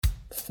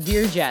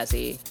Dear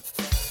Jazzy.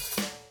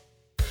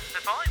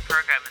 The following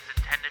program is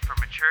intended for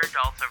mature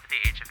adults over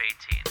the age of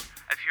 18.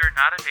 If you are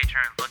not of age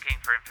and are looking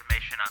for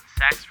information on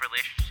sex,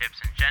 relationships,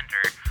 and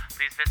gender,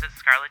 please visit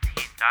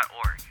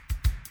scarletteen.org.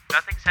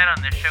 Nothing said on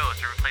this show is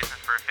a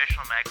replacement for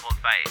official medical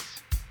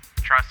advice.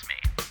 Trust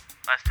me,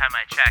 last time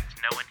I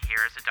checked, no one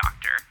here is a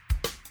doctor.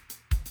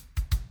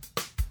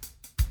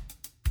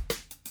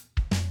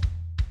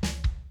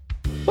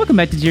 Welcome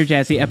back to Dear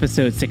Jazzy,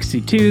 episode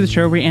 62, the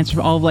show where we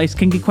answer all of life's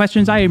kinky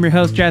questions. I am your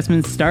host,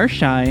 Jasmine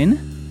Starshine.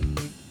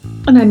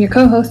 And I'm your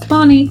co-host,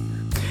 Fawny.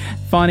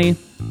 Fawny,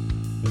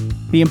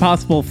 the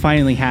impossible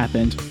finally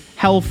happened.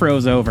 Hell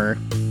froze over.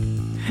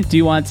 Do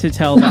you want to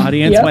tell the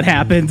audience what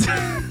happened?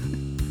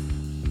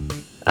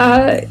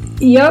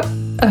 Yep.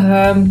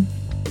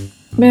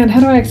 Man, how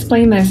do I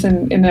explain this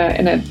in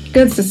a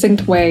good,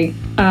 succinct way?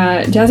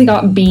 Jazzy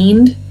got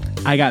beaned.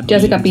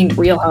 Jazzy got beaned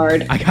real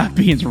hard. I got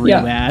beans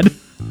real bad.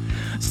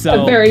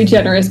 So, a very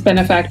generous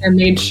benefactor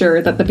made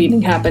sure that the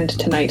beating happened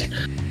tonight.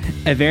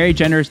 A very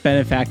generous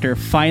benefactor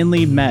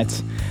finally met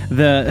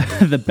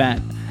the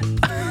bet.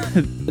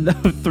 The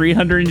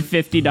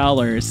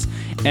 $350.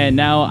 And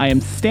now I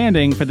am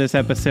standing for this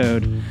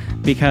episode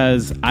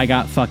because I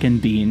got fucking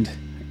beaned.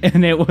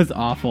 And it was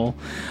awful.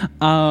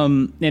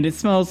 And it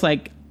smells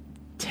like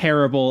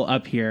terrible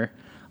up here.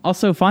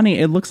 Also, Fawny,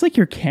 it looks like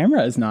your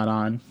camera is not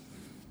on.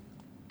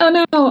 Oh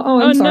no.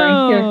 I'm sorry.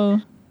 No.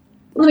 Here.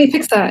 Let me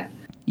fix that.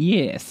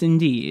 Yes,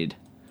 indeed.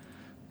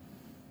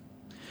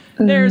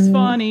 There's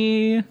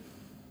Fawny.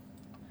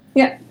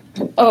 Yeah.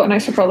 Oh, and I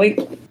should probably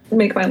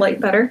make my light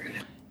better.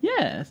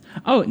 Yes.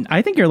 Oh,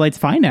 I think your light's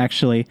fine,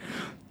 actually.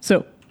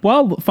 So,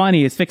 while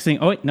Fawny is fixing...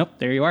 Oh, wait, nope,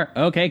 there you are.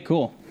 Okay,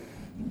 cool.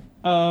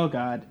 Oh,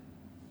 God.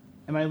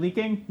 Am I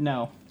leaking?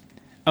 No.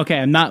 Okay,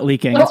 I'm not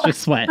leaking. It's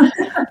just sweat.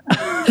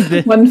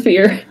 One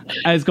fear.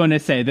 I was going to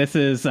say, this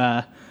is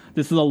a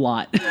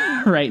lot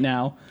right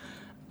now.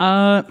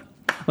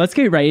 Let's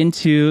get right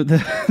into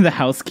the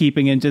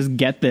housekeeping and just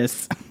get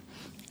this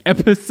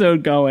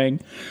episode going.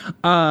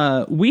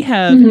 We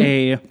have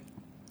a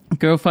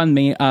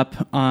GoFundMe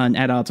up on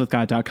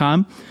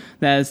atoddswithgod.com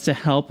that is to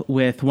help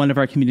with one of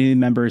our community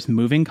members'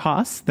 moving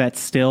costs. That's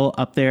still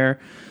up there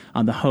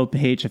on the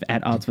homepage of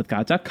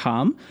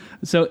atoddswithgod.com.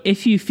 So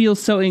if you feel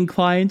so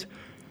inclined,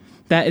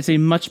 that is a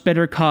much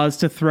better cause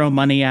to throw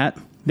money at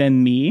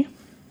than me.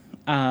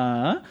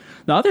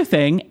 The other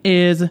thing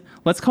is,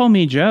 Let's Call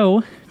Me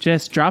Joe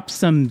just dropped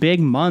some big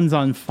muns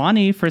on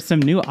Fawny for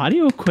some new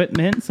audio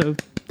equipment. So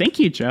thank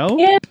you, Joe.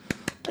 Yeah.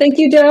 Thank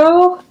you,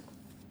 Joe.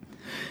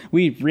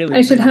 We really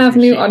I should have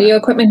new audio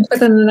equipment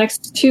within the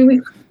next 2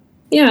 weeks.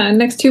 Yeah,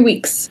 next 2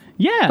 weeks.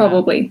 Yeah.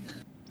 Probably.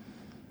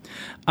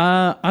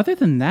 Other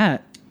than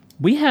that,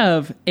 we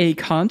have a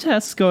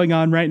contest going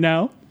on right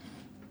now.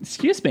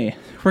 Excuse me.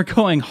 We're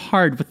going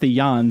hard with the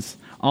yawns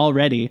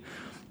already.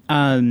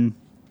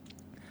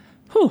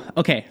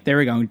 Okay, there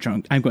we go.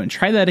 I'm going to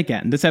try that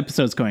again. This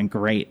episode's going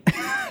great.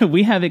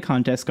 We have a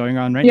contest going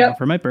on right now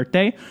for my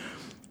birthday,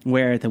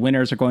 where the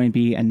winners are going to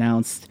be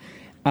announced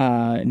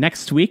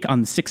next week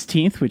on the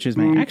 16th, which is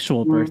my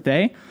actual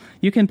birthday.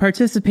 You can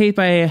participate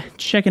by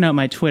checking out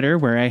my Twitter,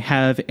 where I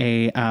have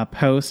a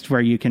post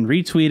where you can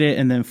retweet it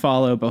and then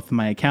follow both of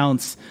my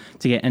accounts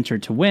to get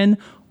entered to win.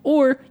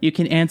 Or you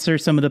can answer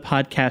some of the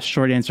podcast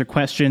short answer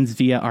questions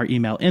via our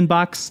email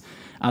inbox.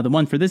 The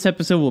one for this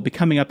episode will be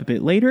coming up a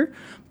bit later,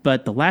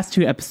 but the last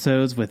two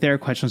episodes with their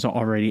questions are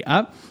already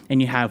up, and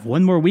you have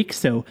one more week,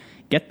 so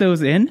get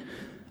those in.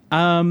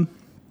 I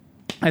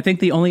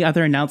think the only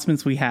other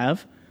announcements we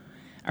have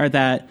are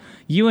that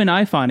you and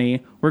I,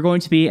 Fawny, we're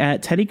going to be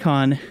at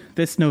TeddyCon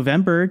this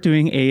November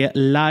doing a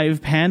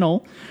live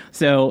panel,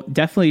 so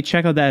definitely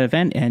check out that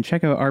event and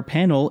check out our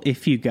panel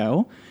if you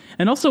go.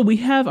 And also, we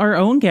have our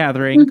own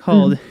gathering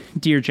called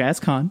Dear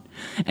JazzCon,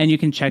 and you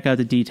can check out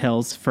the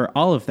details for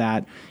all of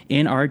that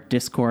in our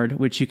Discord,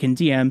 which you can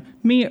DM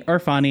me or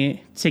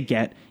Fawny to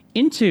get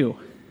into.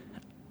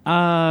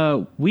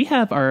 We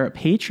have our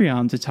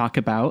Patreon to talk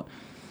about.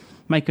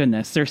 My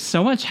goodness, there's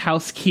so much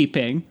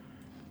housekeeping.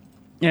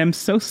 And I'm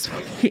so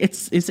sorry.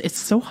 It's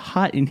so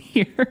hot in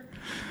here.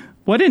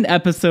 What an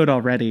episode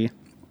already.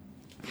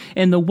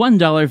 In the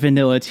 $1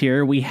 vanilla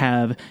tier, we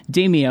have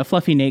Damia,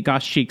 Fluffy Nate,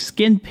 Gosh Cheek,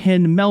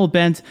 Skinpin, Mel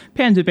Bent,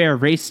 Panda Bear,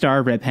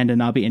 Raystar, Red Panda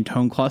Nobby, and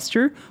Tone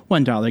Cluster.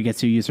 $1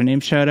 gets you a username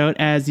shoutout,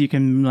 as you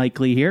can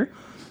likely hear.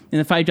 In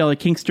the $5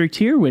 Kinkster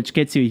tier, which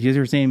gets you a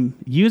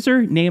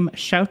username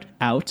shout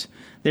out.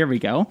 There we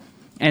go.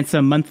 And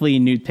some monthly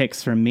nude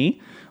pics from me,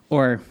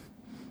 or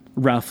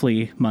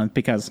roughly month,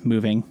 because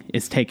moving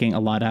is taking a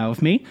lot out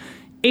of me.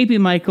 AB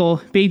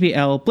Michael, Baby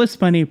L, Bliss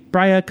Bunny,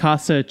 Briya,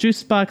 Casa,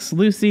 Juicebox,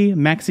 Lucy,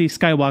 Maxi,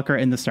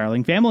 Skywalker, and the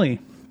Starling family.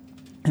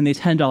 And the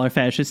 $10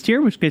 Fetishist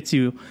tier, which gets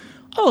you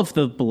all of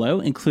the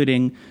below,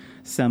 including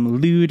some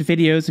lewd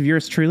videos of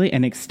yours truly,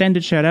 and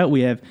extended shout out.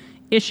 We have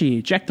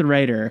Ishi, Jack the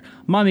Writer,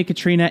 Mommy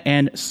Katrina,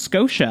 and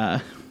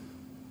Scotia.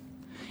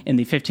 In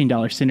the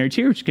 $15 Center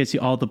tier, which gets you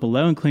all the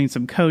below, including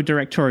some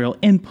co-directorial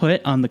input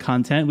on the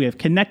content, we have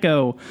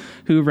Kaneko,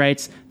 who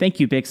writes, "Thank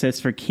you, Big Sis,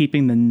 for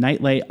keeping the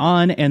nightlight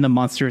on and the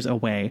monsters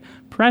away.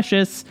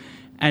 Precious."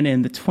 And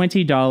in the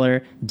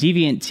 $20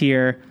 Deviant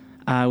tier,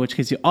 which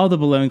gives you all the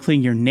below,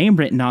 including your name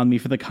written on me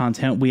for the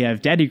content, we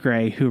have Daddy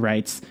Gray, who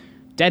writes,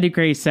 "Daddy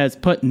Gray says,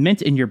 put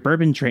mint in your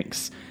bourbon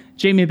drinks."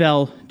 Jamie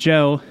Bell,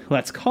 Joe,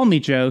 let's call me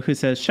Joe, who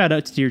says, "Shout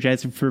out to Dear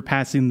Jazzy for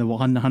passing the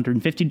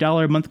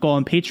 $150 a month goal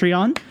on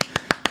Patreon."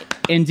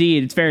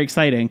 Indeed, it's very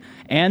exciting.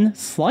 And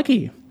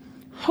Sluggy.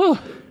 Oh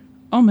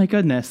my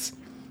goodness.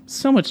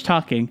 So much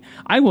talking.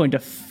 I'm going to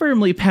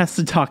firmly pass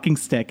the talking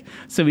stick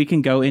so we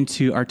can go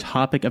into our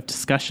topic of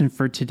discussion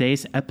for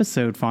today's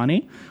episode,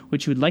 Fani,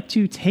 which you would like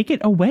to take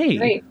it away.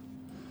 Right.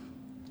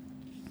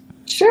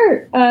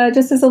 Sure.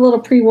 Just as a little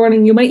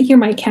pre-warning, you might hear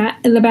my cat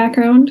in the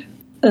background.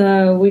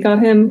 We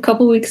got him a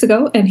couple weeks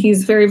ago, and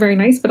he's very, very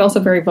nice, but also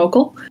very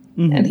vocal.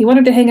 Mm-hmm. And he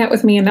wanted to hang out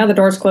with me, and now the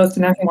door's closed,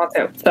 and now he wants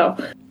out. So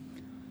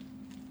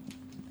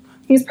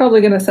he's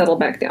probably going to settle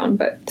back down.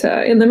 But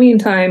in the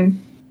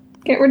meantime,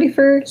 get ready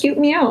for cute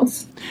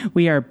meows.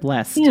 We are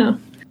blessed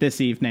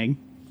this evening.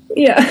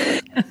 Yeah.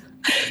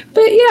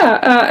 But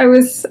yeah, I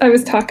was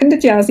talking to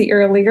Jazzy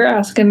earlier,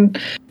 asking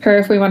her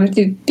if we wanted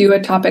to do a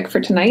topic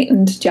for tonight,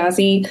 and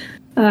Jazzy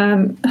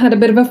had a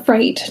bit of a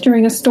fright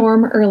during a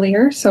storm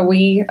earlier, so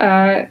we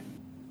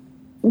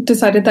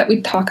decided that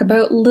we'd talk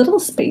about little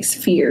space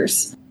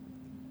fears.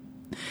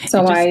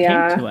 So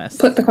I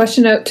put the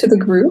question out to the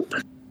group.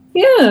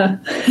 Yeah.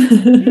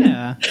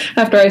 Yeah.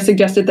 After I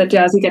suggested that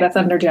Jazzy get a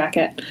thunder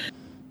jacket.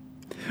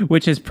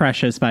 Which is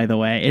precious, by the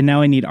way, and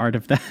now I need art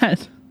of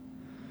that.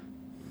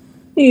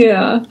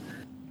 Yeah.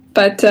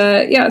 But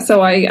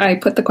so I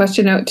put the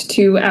question out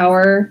to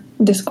our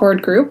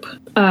Discord group,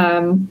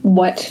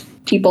 what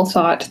people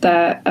thought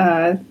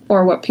that,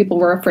 or what people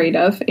were afraid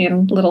of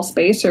in Little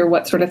Space, or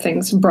what sort of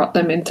things brought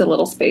them into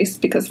Little Space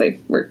because they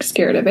were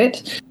scared of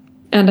it.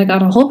 And I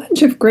got a whole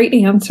bunch of great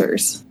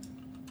answers.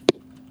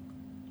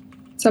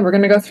 So we're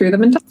going to go through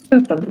them and talk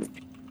about them.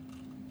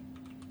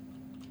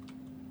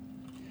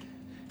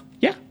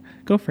 Yeah,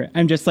 go for it.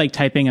 I'm just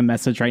typing a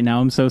message right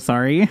now. I'm so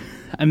sorry.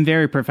 I'm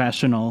very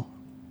professional.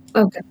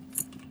 Okay.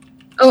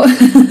 Oh,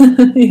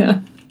 yeah.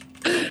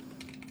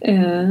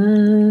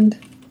 And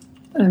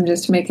I'm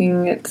just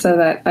making it so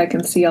that I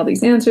can see all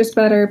these answers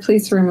better.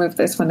 Please remove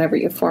this whenever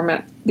you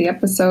format the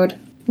episode,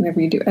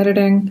 whenever you do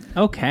editing.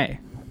 Okay.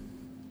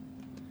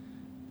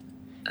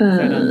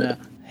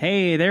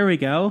 Hey, there we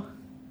go.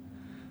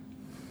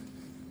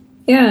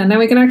 Yeah, now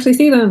we can actually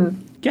see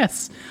them.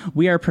 Yes,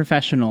 we are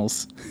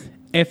professionals.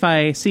 If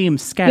I seem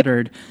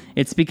scattered,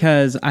 it's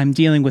because I'm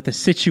dealing with a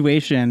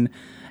situation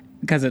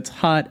because it's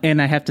hot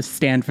and I have to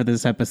stand for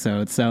this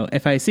episode. So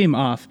if I seem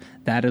off,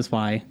 that is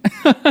why.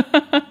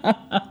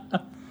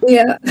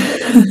 Yeah.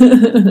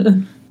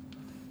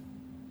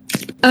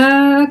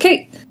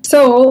 Okay.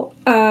 So,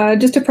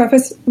 just to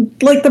preface,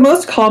 the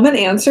most common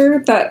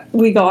answer that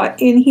we got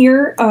in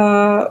here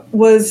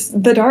was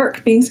the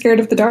dark, being scared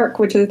of the dark,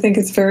 which I think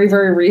is very,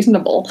 very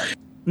reasonable.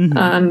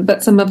 Mm-hmm.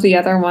 But some of the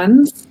other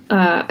ones,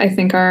 I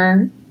think,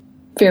 are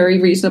very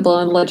reasonable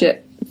and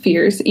legit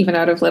fears, even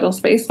out of Little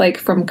Space, like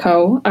from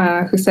Ko,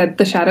 who said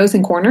the shadows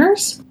and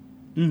corners.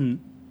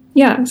 Mm-hmm.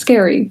 Yeah,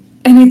 scary.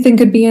 Anything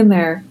could be in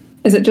there.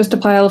 Is it just a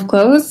pile of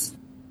clothes?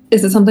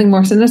 Is it something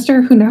more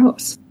sinister? Who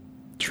knows?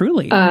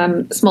 Truly.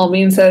 Small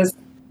Bean says,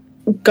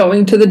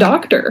 going to the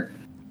doctor.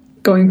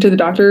 Going to the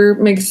doctor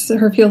makes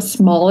her feel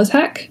small as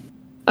heck.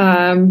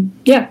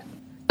 Yeah,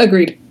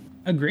 agreed.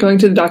 Going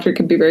to the doctor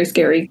could be very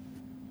scary.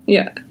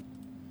 Yeah.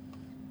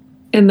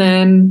 And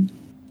then,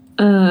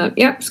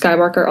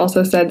 Skywalker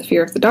also said the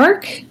fear of the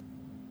dark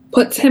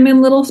puts him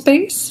in Little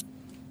Space.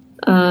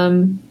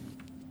 And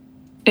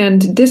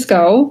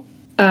Disco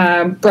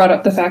brought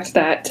up the fact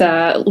that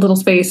Little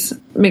Space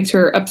makes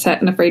her upset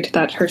and afraid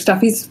that her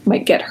stuffies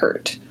might get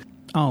hurt.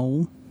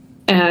 Oh.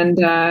 And,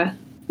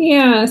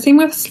 same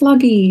with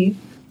Sluggy.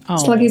 Oh.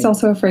 Sluggy's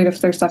also afraid of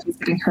their stuffies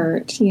getting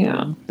hurt.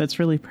 Yeah. Oh, that's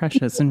really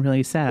precious and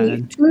really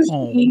sad.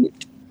 Oh.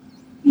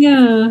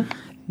 Yeah.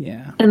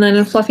 Yeah. And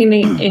then Fluffy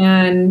Nate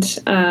and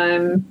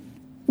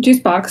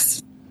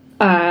Juicebox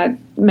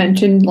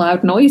mentioned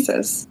loud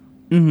noises.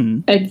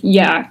 Mm-hmm.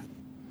 And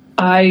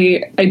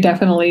I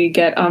definitely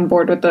get on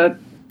board with the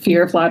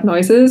fear of loud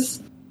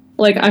noises.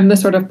 I'm the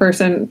sort of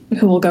person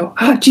who will go,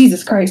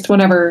 Jesus Christ,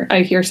 whenever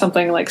I hear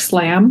something like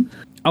slam.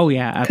 Oh,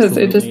 yeah,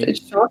 absolutely. Because it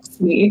shocks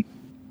me.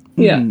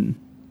 Yeah.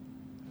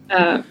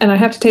 And I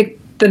have to take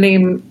the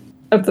name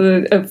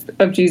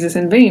of Jesus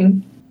in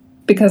vain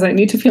because I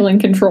need to feel in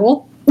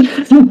control.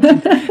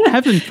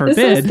 Heaven forbid.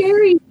 It's so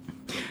scary.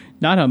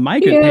 Not on my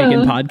Good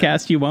Pagan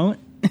podcast, you won't.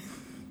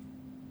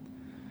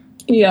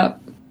 Yeah.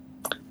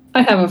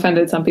 I have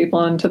offended some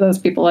people, and to those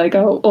people I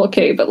go,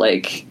 okay, but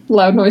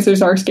loud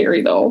noises are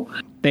scary though.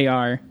 They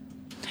are.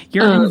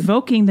 You're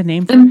invoking the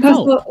name for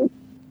help.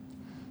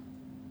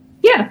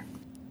 Yeah.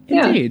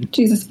 Indeed. Yeah.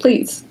 Jesus,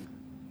 please.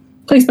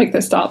 Please make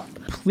this stop.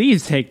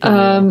 Please take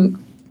the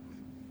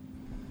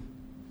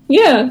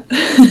Yeah.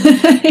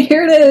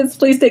 Here it is.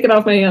 Please take it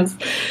off my hands.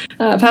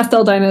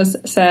 Pastel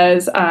Dinos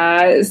says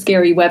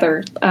scary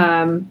weather,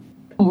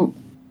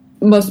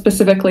 most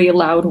specifically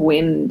loud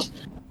wind.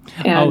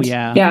 And,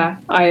 yeah,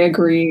 I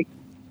agree.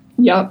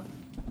 Yep.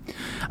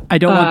 I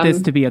don't want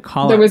this to be a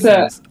call. There was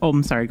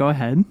I'm sorry. Go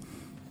ahead.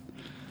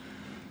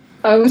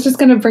 I was just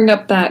going to bring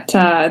up that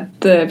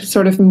the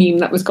sort of meme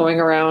that was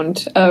going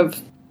around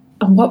of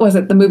what was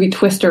it, the movie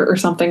Twister or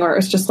something, where it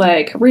was just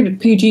like rated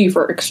PG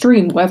for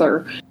extreme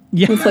weather.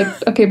 Yeah, it's like,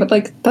 okay, but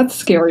like that's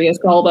scary as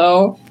hell,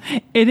 though.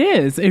 It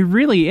is. It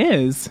really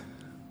is.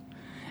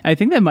 I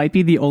think that might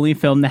be the only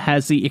film that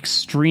has the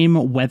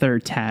extreme weather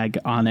tag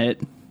on it.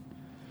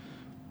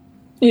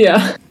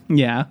 Yeah.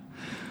 Yeah.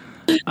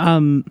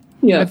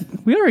 Yeah.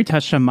 We already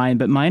touched on mine,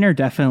 but mine are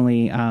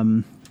definitely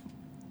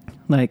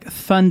like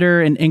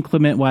thunder and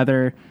inclement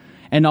weather,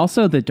 and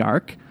also the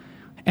dark.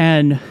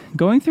 And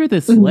going through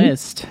this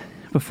list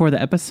before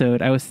the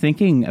episode, I was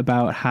thinking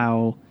about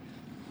how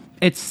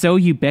it's so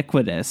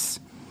ubiquitous,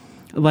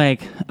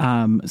 like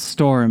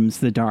storms,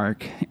 the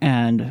dark,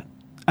 and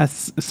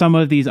some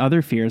of these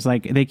other fears,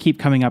 like they keep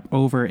coming up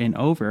over and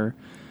over.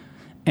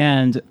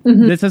 And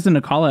this isn't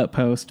a call out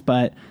post,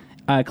 but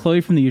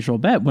Chloe from The Usual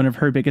Bet, one of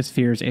her biggest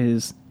fears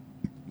is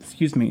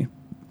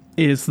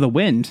the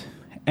wind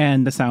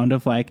and the sound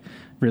of like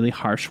really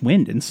harsh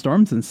wind and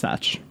storms and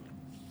such.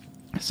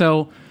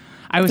 So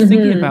I was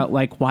thinking about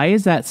like, why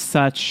is that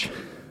such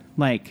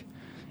like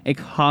a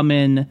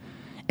common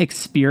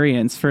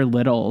experience for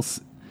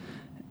littles,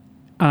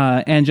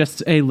 and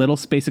just a little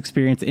space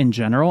experience in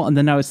general? And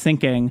then I was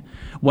thinking,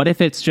 what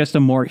if it's just a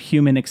more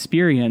human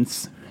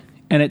experience,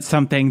 and it's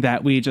something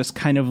that we just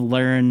kind of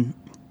learn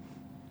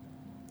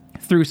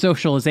through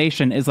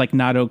socialization is like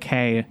not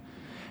okay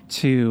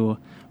to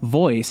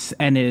voice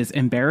and is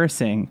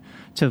embarrassing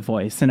to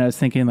voice. And I was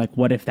thinking, like,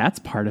 what if that's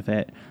part of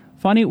it?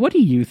 Fonnie, what do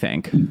you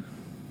think?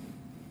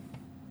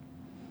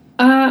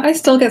 I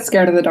still get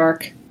scared of the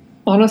dark,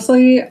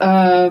 honestly.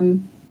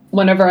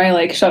 Whenever I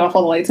like shut off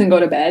all the lights and go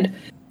to bed,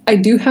 I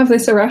do have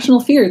this irrational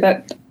fear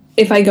that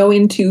if I go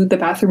into the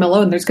bathroom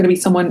alone, there's going to be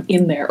someone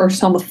in there or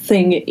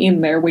something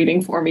in there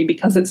waiting for me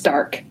because it's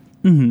dark.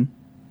 And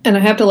I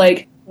have to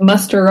like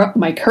muster up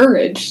my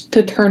courage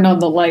to turn on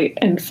the light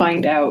and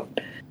find out.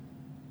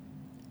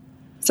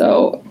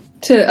 So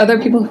to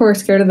other people who are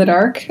scared of the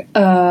dark,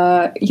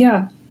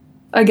 yeah,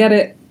 I get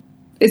it.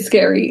 It's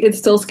scary. It's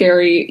still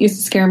scary. It used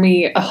to scare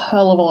me a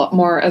hell of a lot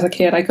more as a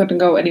kid. I couldn't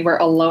go anywhere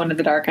alone in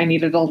the dark. I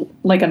needed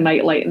a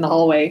night light in the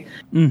hallway.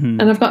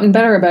 And I've gotten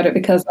better about it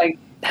because I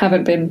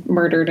haven't been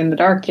murdered in the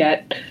dark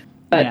yet.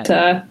 But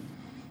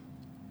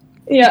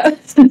yeah,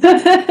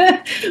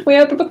 we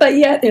have to put that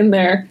yet in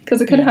there because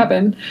it could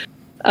happen.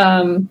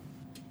 I'm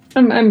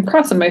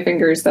crossing my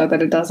fingers though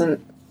that it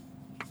doesn't.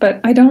 But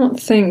I don't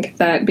think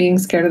that being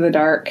scared of the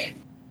dark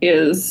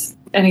is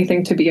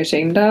anything to be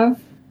ashamed of.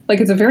 Like,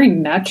 it's a very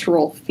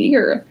natural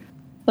fear.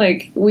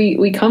 Like,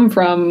 we come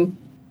from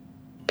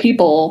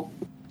people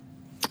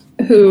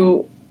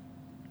who,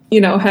 you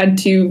know, had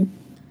to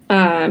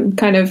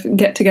kind of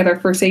get together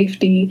for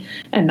safety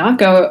and not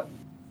go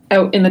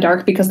out in the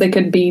dark because they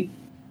could be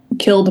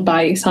killed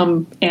by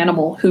some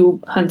animal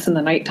who hunts in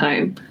the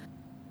nighttime.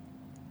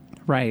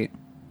 Right.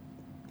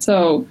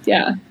 So,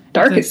 yeah,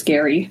 dark is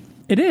scary.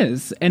 It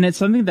is. And it's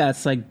something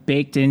that's, like,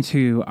 baked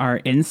into our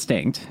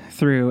instinct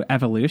through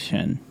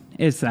evolution,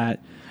 is that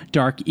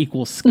dark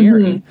equals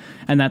scary.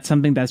 And that's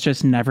something that's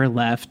just never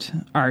left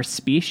our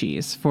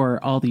species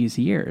for all these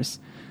years.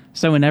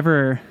 So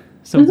whenever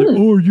someone's like,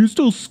 oh, are you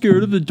still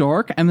scared of the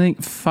dark? I'm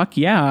like, fuck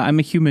yeah, I'm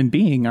a human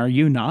being. Are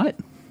you not?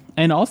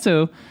 And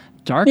also,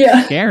 dark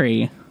is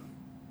scary.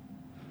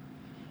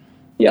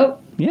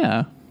 Yep.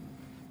 Yeah.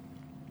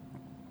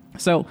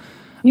 So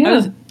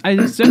I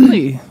was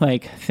definitely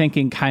like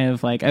thinking kind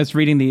of like, I was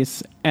reading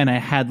these and I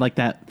had like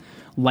that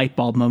light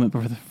bulb moment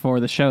before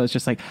the show. It's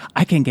just like,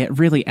 I can get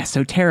really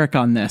esoteric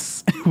on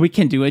this. We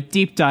can do a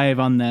deep dive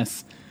on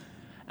this.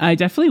 I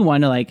definitely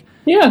want to like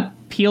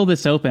peel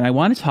this open. I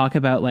want to talk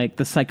about like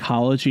the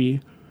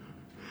psychology.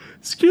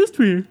 Excuse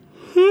me.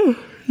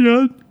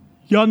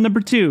 Yawn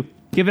number 2.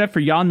 Give it up for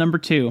yawn number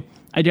 2.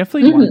 I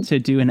definitely want to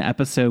do an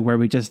episode where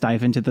we just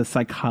dive into the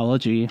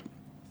psychology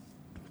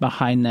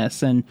behind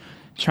this and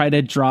try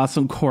to draw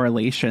some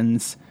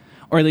correlations,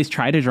 or at least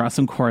try to draw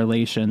some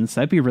correlations.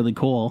 That'd be really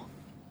cool.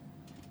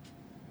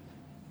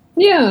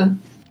 Yeah.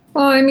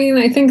 Well, I mean,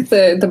 I think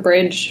the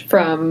bridge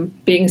from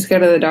being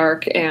scared of the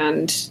dark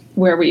and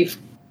where we've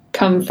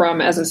come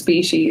from as a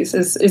species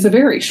is a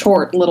very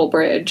short little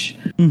bridge.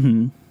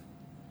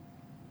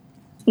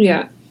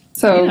 Yeah.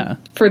 So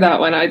for that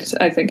one, I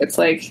think it's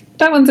like,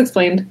 that one's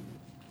explained.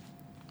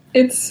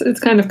 It's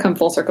kind of come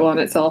full circle on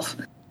itself.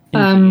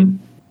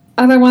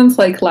 Other ones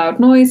like loud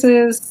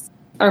noises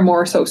are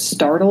more so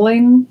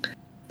startling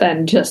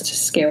than just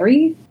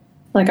scary.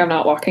 Like, I'm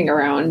not walking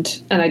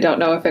around, and I don't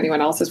know if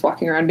anyone else is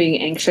walking around being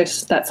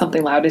anxious that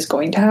something loud is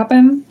going to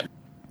happen.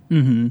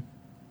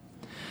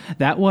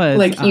 That was...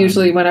 Like,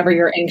 usually whenever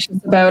you're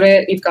anxious about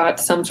it, you've got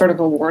some sort of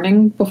a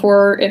warning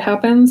before it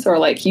happens, or,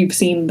 like, you've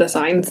seen the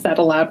signs that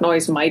a loud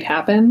noise might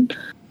happen.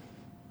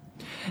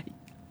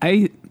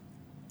 I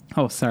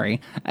Oh, sorry.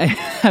 I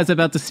was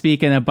about to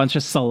speak and a bunch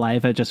of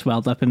saliva just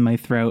welled up in my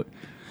throat.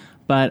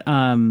 But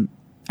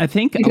I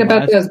think Thinking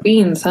about those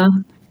beans, huh?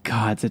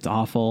 God, it's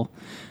awful.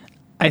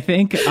 I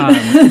think we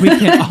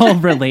can all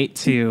relate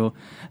to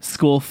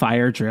school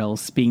fire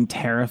drills being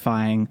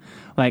terrifying.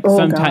 Like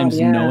sometimes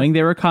knowing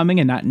they were coming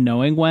and not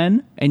knowing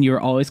when, and you were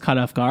always caught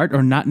off guard,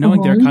 or not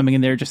knowing they were coming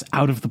and they're just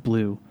out of the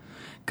blue.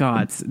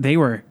 God, they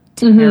were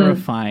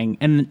terrifying.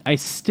 And I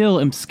still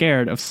am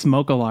scared of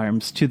smoke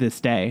alarms to this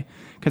day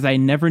because I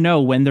never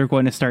know when they're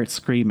going to start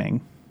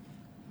screaming.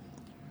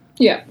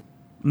 Yeah.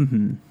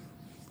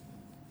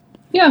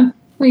 Yeah,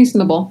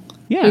 reasonable.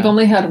 Yeah. We've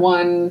only had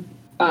one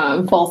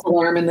false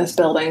alarm in this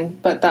building,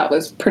 but that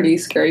was pretty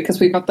scary because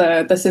we've got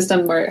the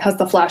system where it has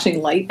the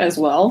flashing light as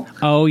well.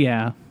 Oh,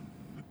 yeah.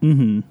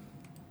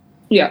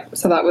 Yeah,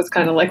 so that was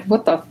kind of like,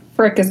 what the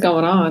frick is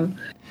going on?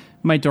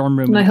 My dorm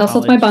room. And I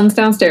hustled my buns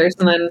downstairs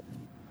and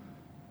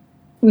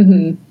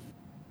then...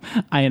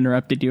 I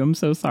interrupted you. I'm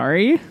so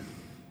sorry.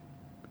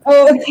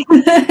 Oh,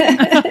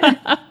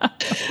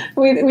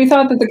 we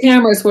thought that the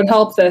cameras would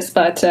help this,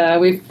 but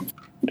we've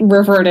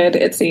reverted,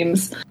 it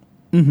seems.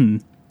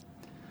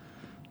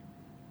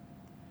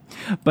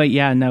 But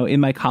yeah, no, in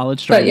my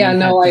college dorm. But yeah,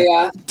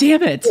 no,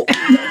 Damn it!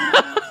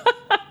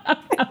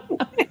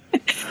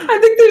 I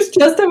think there's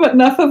just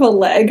enough of a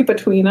leg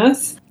between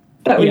us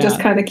that we just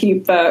kind of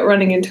keep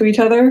running into each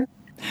other.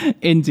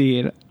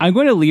 Indeed. I'm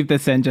going to leave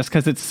this in just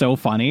because it's so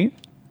funny.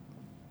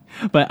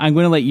 But I'm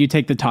going to let you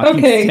take the talking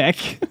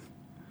stick.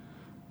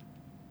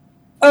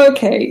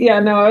 Okay, yeah,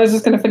 no, I was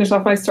just going to finish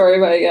off my story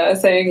by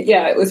saying,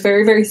 yeah, it was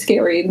very, very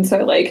scary. And so,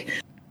 like,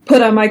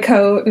 put on my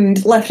coat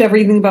and left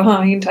everything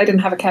behind. I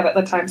didn't have a cat at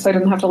the time, so I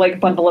didn't have to, like,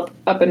 bundle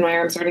up in my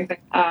arms or anything.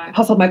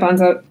 Hustled my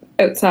buns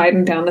outside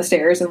and down the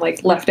stairs and,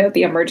 like, left out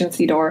the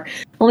emergency door.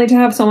 Only to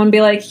have someone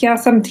be like, yeah,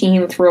 some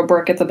teen threw a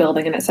brick at the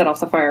building and it set off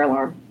the fire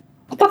alarm.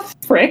 What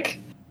the frick?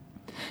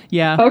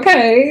 Yeah.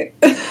 Okay.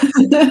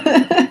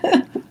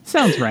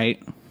 Sounds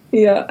right.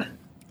 Yeah.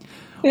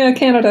 Yeah,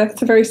 Canada.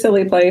 It's a very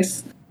silly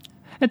place.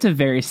 It's a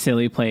very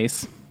silly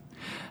place.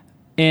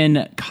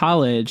 In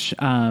college,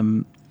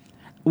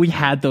 we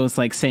had those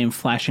like same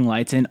flashing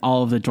lights in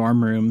all of the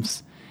dorm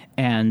rooms,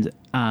 and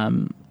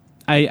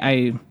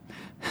I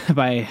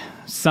by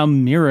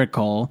some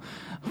miracle,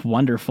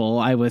 wonderful,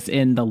 I was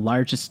in the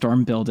largest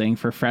dorm building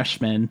for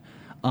freshmen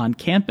on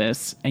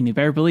campus, and you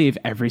better believe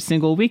every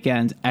single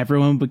weekend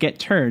everyone would get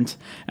turned,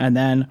 and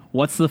then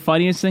what's the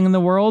funniest thing in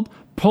the world?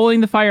 Pulling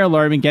the fire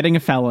alarm and getting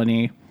a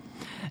felony.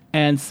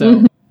 And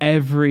so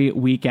every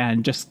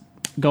weekend just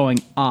going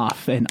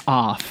off and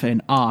off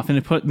and off, and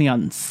it put me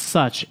on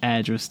such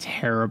edge. It was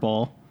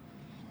terrible.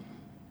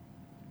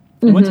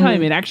 One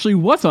time it actually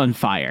was on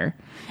fire,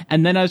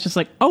 and then I was just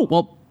like, oh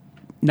well,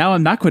 now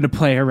I'm not going to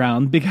play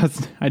around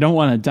because I don't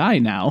want to die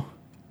now.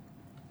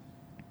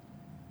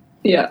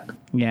 Yeah.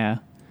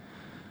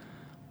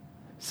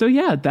 So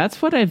yeah,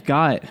 that's what I've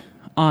got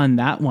on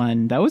that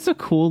one. That was a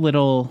cool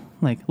little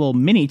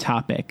mini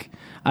topic.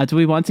 Do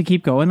we want to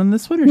keep going on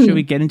this one, or should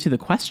we get into the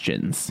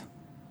questions?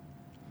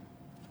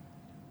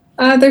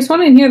 There's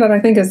one in here that I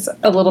think is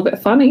a little bit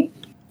funny.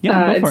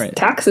 Yeah, go for it.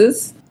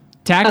 Taxes.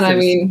 Taxes. And I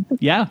mean,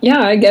 yeah,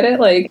 I get it.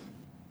 Like,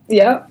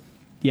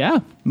 yeah,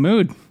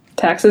 mood.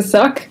 Taxes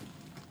suck.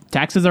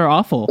 Taxes are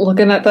awful.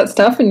 Looking at that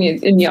stuff, and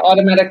you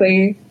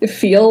automatically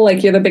feel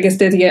like you're the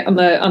biggest idiot on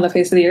the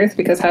face of the earth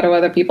because how do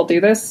other people do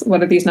this?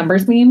 What do these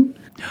numbers mean?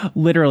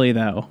 Literally,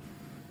 though,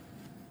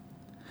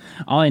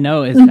 all I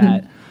know is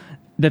that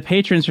the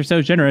patrons are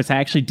so generous. I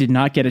actually did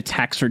not get a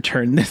tax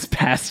return this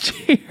past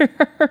year.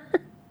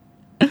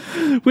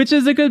 Which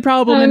is a good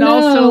problem, and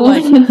also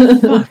like,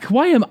 fuck,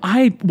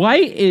 why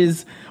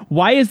is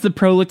the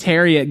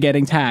proletariat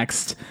getting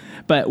taxed?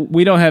 But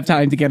we don't have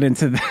time to get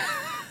into that.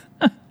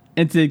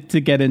 And to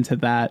get into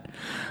that,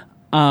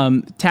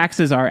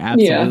 taxes are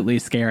absolutely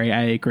scary.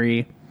 I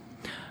agree.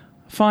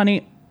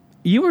 Fani,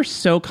 you were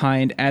so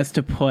kind as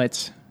to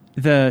put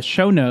the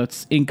show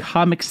notes in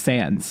Comic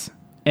Sans,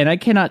 and I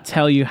cannot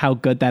tell you how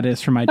good that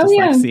is for my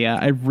dyslexia. Yeah.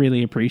 I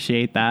really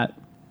appreciate that.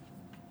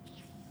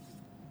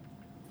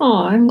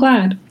 Oh, I'm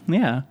glad.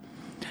 Yeah.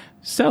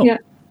 So,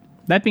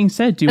 that being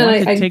said, do you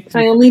want to take...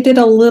 I only did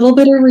a little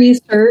bit of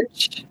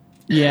research.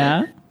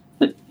 Yeah?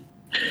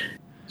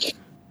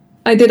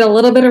 I did a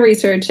little bit of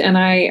research, and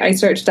I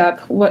searched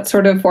up what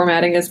sort of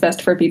formatting is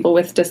best for people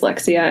with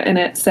dyslexia, and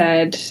it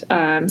said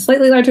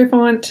slightly larger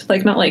font,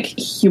 like not like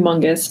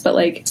humongous, but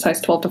like size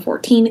 12 to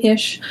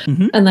 14-ish.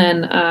 Mm-hmm. And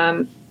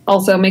then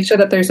also make sure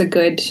that there's a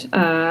good,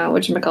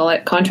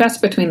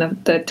 contrast between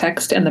the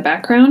text and the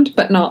background,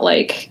 but not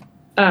like...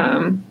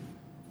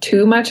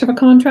 too much of a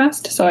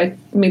contrast, so I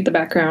made the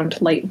background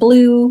light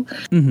blue.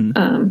 Mm-hmm.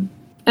 And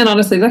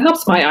honestly, that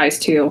helps my eyes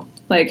too.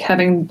 Like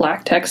having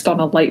black text on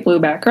a light blue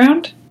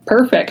background,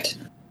 perfect.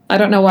 I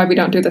don't know why we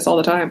don't do this all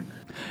the time.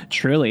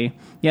 Truly.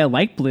 Yeah,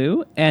 light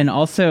blue and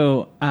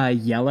also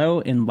yellow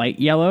and light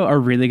yellow are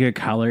really good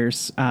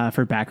colors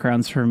for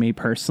backgrounds for me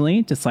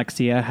personally.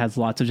 Dyslexia has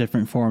lots of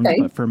different forms,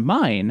 but for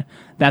mine,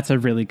 that's a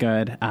really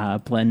good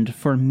blend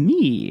for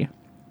me.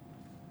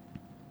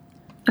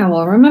 I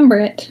will remember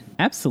it.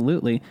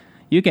 Absolutely.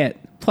 You get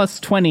plus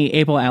 20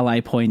 Able Ally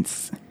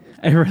points.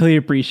 I really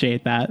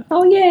appreciate that.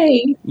 Oh,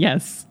 yay.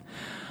 Yes.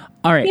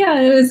 All right. Yeah,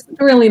 it was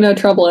really no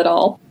trouble at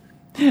all.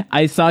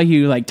 I saw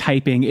you like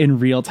typing in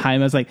real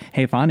time. I was like,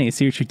 hey, Bonnie,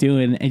 see what you're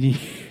doing. And you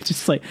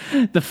just like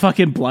the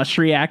fucking blush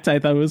react. I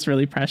thought was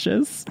really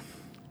precious.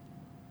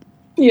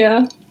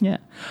 Yeah. Yeah.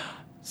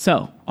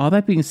 So all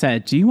that being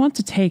said, do you want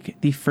to take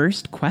the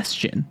first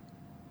question?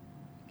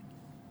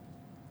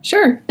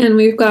 Sure. And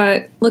we've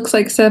got, looks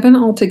like 7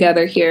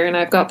 altogether here, and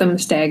I've got them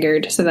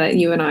staggered so that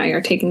you and I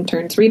are taking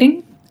turns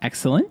reading.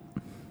 Excellent.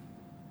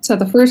 So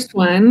the first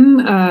one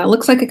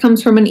looks like it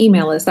comes from an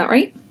email. Is that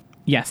right?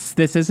 Yes,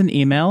 this is an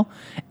email,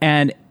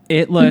 and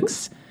it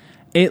looks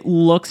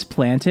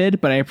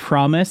planted, but I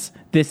promise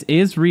this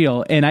is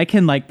real, and I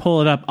can like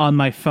pull it up on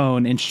my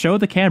phone and show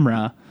the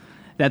camera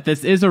that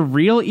this is a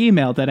real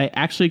email that I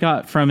actually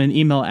got from an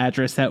email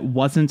address that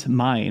wasn't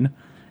mine.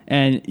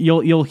 And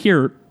you'll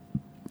hear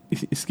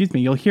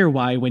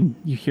why when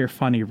you hear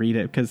Funny read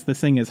it, because this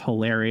thing is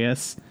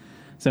hilarious.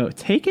 So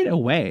take it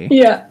away.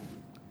 Yeah.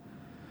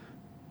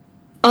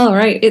 All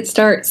right, it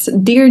starts.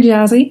 Dear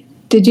Jazzy,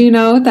 did you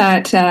know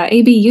that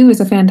ABU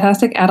is a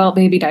fantastic adult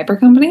baby diaper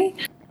company?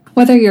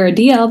 Whether you're a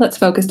DL that's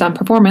focused on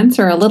performance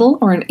or a little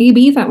or an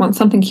AB that wants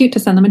something cute to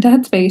send them into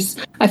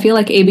headspace, I feel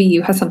like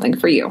ABU has something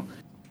for you.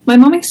 My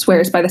mommy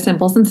swears by the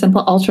simples and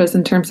simple ultras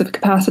in terms of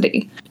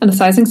capacity, and the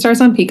sizing stars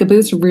on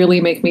Peekaboos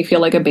really make me feel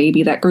like a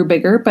baby that grew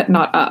bigger but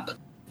not up.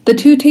 The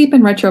 2-tape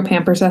and retro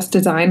Pampers-esque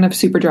design of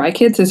Super Dry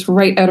Kids is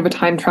right out of a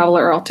time travel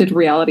or altered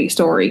reality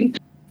story.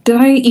 Did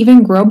I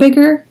even grow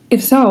bigger?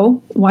 If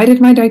so, why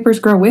did my diapers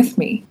grow with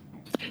me?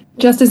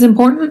 Just as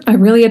important, I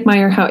really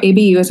admire how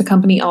ABU as a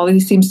company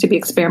always seems to be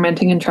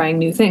experimenting and trying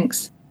new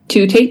things.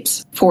 2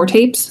 tapes, 4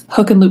 tapes,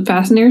 hook and loop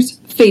fasteners,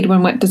 fade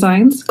when wet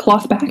designs,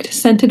 cloth backed,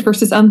 scented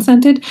versus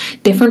unscented,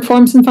 different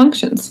forms and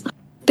functions.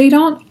 They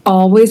don't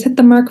always hit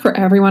the mark for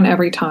everyone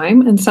every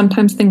time, and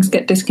sometimes things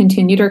get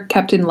discontinued or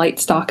kept in light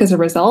stock as a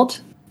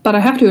result, but I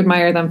have to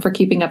admire them for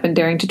keeping up and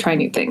daring to try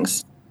new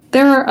things.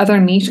 There are other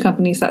niche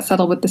companies that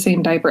settle with the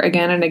same diaper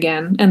again and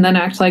again, and then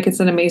act like it's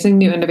an amazing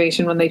new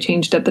innovation when they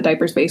changed up the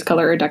diaper's base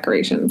color or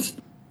decorations.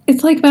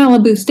 It's like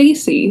Malibu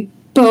Stacy,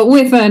 but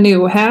with a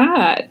new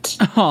hat.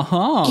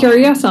 Uh-huh.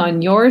 Curious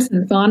on yours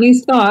and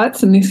Bonnie's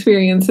thoughts and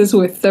experiences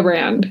with the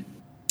brand.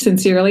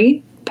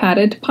 Sincerely,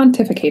 Padded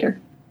Pontificator.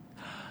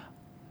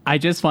 I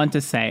just want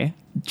to say,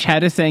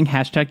 Chad is saying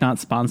hashtag not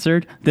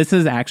sponsored. This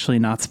is actually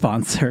not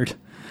sponsored.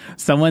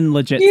 Someone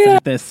legit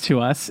sent this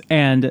to us,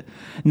 and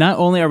not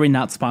only are we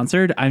not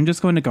sponsored, I'm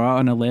just going to go out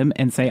on a limb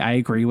and say I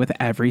agree with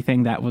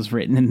everything that was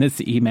written in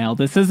this email.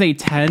 This is a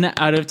 10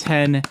 out of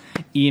 10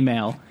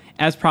 email.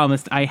 As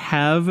promised, I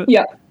have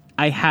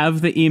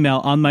the email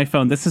on my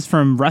phone. This is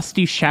from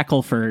Rusty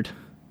Shackelford.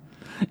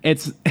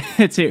 It's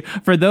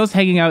for those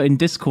hanging out in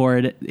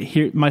Discord.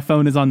 Here, my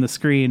phone is on the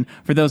screen.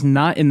 For those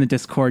not in the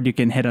Discord, you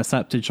can hit us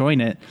up to join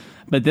it.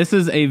 But this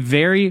is a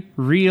very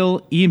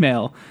real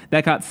email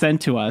that got sent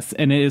to us,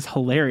 and it is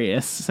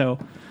hilarious. So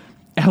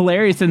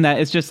hilarious in that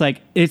it's just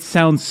like, it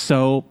sounds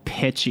so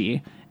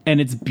pitchy,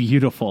 and it's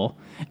beautiful.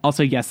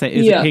 Also, yes, that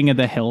is a King of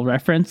the Hill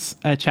reference.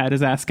 Chad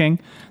is asking.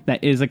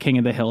 That is a King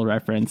of the Hill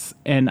reference.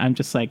 And I'm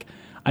just like,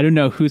 I don't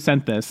know who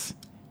sent this.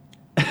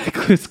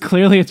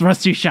 Clearly it's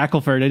Rusty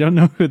Shackelford. I don't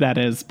know who that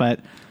is, but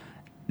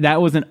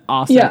that was an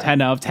awesome 10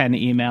 out of 10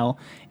 email.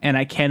 And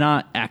I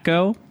cannot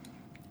echo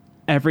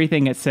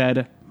everything it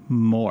said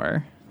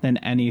more than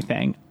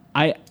anything.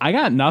 I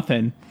got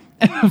nothing.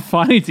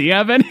 Funny, do you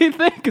have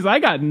anything? Because I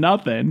got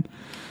nothing.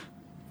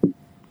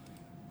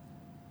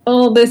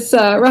 Oh, this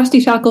Rusty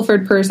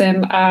Shackelford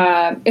person,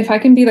 if I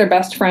can be their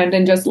best friend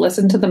and just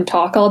listen to them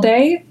talk all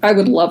day, I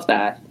would love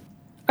that.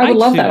 I would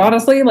love that,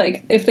 honestly.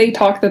 Like, if they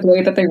talk the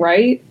way that they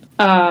write,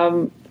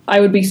 I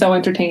would be so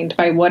entertained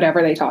by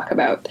whatever they talk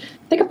about.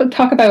 They could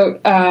talk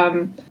about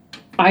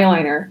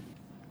eyeliner,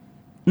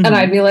 and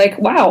I'd be like,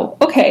 wow,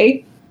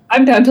 okay,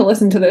 I'm down to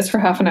listen to this for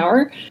half an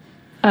hour.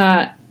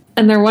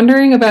 And they're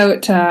wondering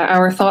about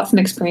our thoughts and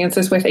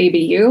experiences with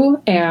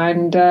ABU,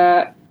 and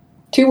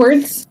 2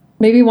 words,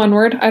 maybe 1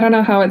 word. I don't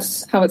know how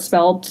it's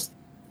spelled,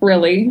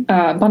 really.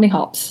 Bunny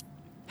hops.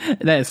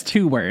 That is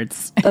 2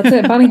 words. That's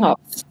it, bunny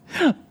hops.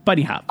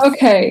 Bunny hops.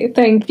 Okay,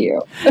 thank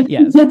you.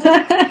 Yes.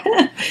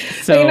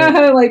 So you know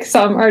how like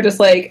some are just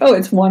like, oh,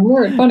 it's 1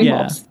 word, bunny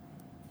hops.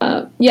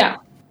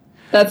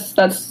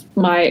 That's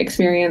my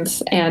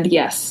experience, and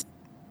yes.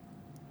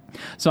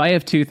 So I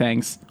have 2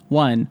 things.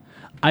 1,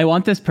 I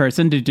want this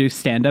person to do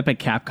stand-up at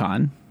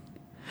Capcom.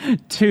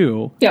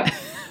 2,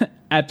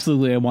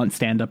 absolutely I want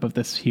stand-up of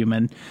this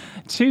human.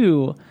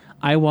 2,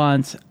 I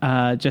want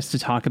just to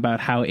talk about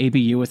how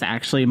ABU was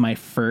actually my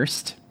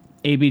first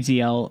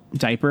ABDL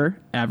diaper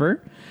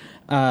ever.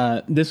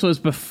 This was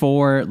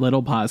before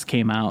Little Paws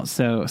came out,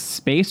 so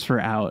Space were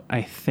out,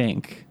 I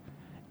think.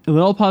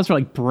 Little Paws were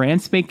like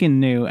brand spanking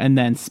new, and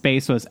then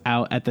Space was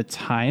out at the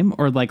time,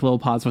 or like Little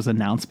Paws was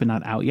announced but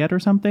not out yet or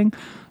something.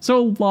 So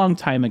a long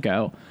time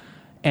ago.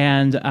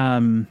 And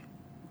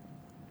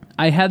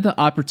I had the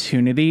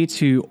opportunity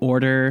to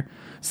order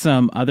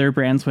some other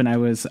brands when I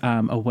was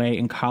away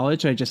in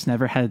college.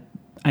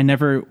 I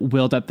never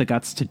willed up the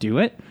guts to do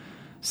it.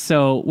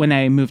 So when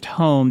I moved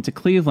home to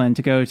Cleveland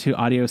to go to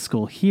audio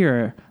school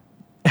here,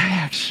 I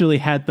actually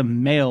had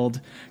them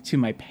mailed to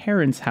my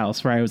parents'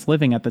 house where I was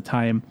living at the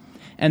time.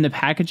 And the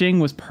packaging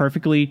was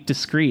perfectly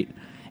discreet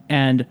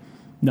and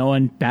no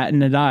one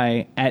batted an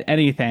eye at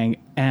anything.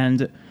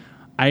 And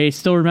I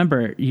still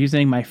remember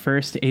using my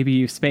first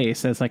ABU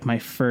space as like my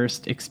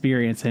first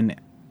experience. And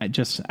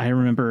I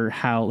remember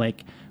how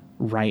like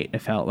right it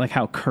felt, like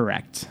how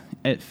correct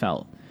it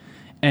felt.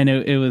 And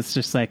it was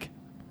just like,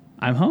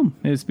 I'm home.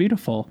 It was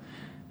beautiful.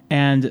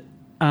 And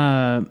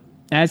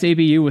as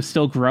ABU was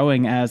still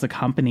growing as a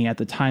company at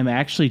the time, I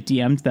actually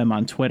DM'd them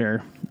on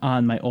Twitter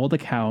on my old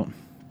account,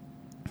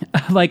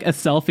 like a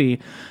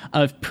selfie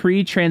of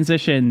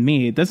pre-transition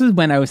me. This is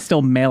when I was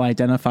still male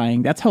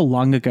identifying. That's how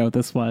long ago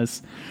this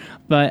was.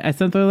 But I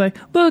sent them like,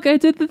 look, I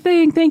did the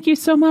thing. Thank you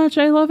so much.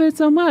 I love it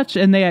so much.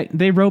 And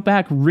they wrote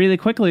back really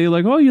quickly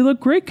like, oh, you look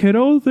great,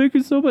 kiddo. Thank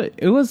you so much.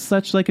 It was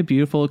such like a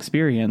beautiful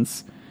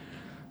experience.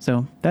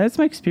 So that is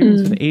my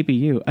experience with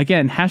ABU.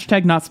 Again,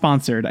 hashtag not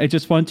sponsored. I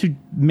just want to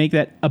make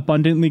that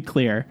abundantly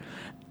clear.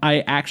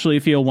 I actually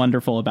feel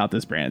wonderful about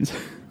this brand.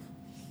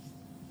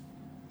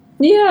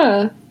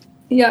 Yeah.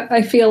 Yeah,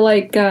 I feel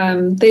like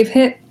they've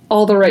hit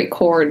all the right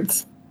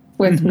chords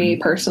with me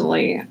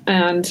personally,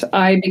 and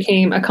I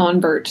became a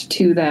convert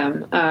to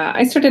them.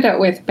 I started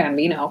out with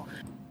Bambino.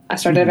 I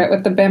started out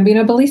with the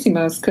Bambino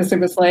Bellissimos because it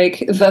was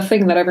like the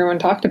thing that everyone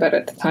talked about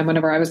at the time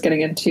whenever I was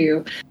getting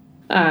into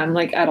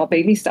like adult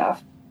baby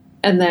stuff.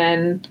 And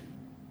then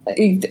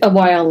a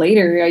while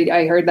later,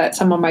 I heard that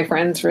some of my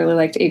friends really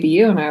liked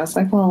ABU, and I was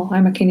like, well,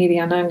 I'm a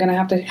Canadian. I'm going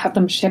to have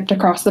them shipped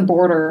across the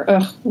border.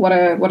 Ugh, what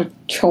a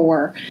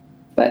chore.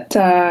 But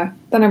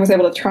then I was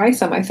able to try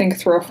some, I think,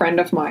 through a friend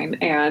of mine,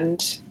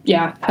 and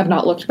yeah, have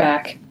not looked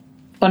back.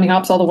 Bunny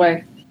hops all the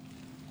way.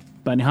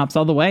 Bunny hops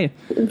all the way.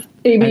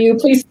 ABU,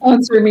 please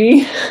sponsor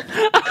me.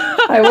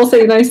 I will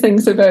say nice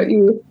things about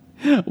you.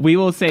 We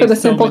will say for the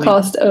simple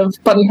cost of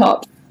bunny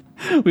hops.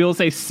 We will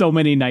say so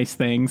many nice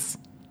things.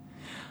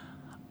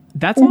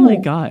 That's all I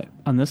got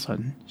on this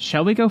one.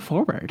 Shall we go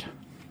forward?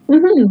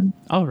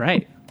 All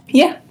right.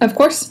 Yeah, of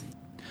course.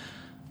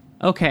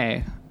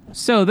 Okay.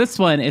 So this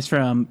one is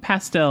from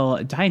Pastel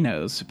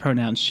Dinos,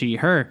 pronouns she,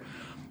 her.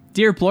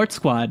 Dear Blort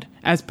Squad,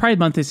 as Pride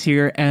Month is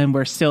here and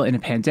we're still in a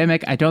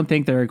pandemic, I don't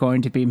think there are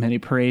going to be many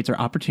parades or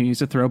opportunities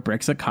to throw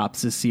bricks at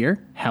cops this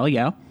year. Hell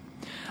yeah.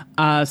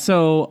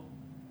 So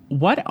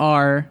what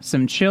are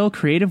some chill,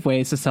 creative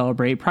ways to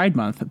celebrate Pride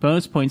Month?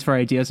 Bonus points for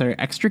ideas that are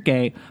extra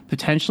gay,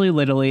 potentially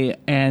literally,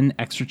 and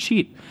extra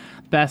cheap.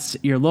 Best,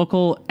 your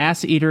local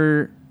ass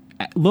eaters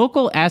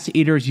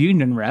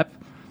union rep,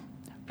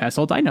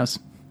 Pastel Dinos,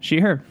 she,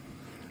 her.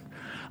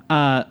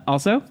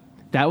 Also,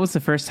 that was the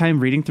first time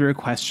reading through a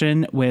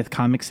question with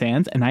Comic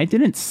Sans, and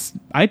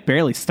I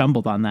barely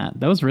stumbled on that.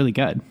 That was really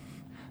good.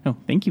 Oh,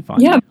 thank you,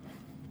 Fonzie. Yeah,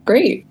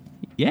 great.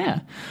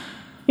 Yeah.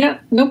 Yeah,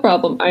 no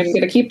problem. I'm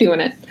going to keep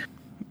doing it.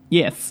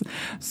 Yes.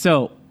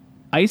 So,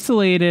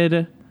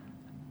 isolated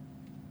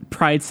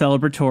Pride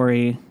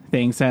celebratory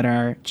things that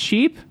are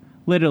cheap,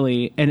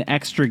 literally, and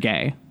extra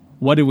gay.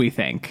 What do we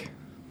think?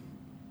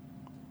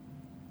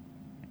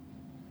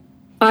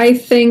 I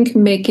think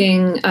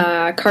making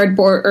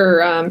cardboard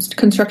or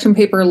construction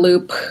paper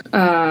loop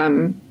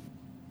banner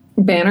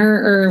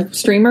or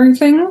streamer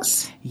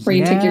things, where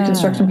you take your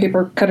construction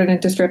paper, cut it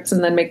into strips,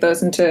 and then make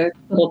those into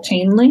little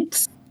chain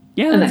links.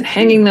 Yeah, and then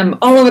hanging them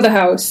all over the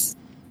house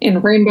in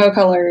rainbow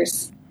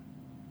colors.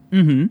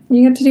 You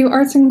get to do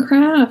arts and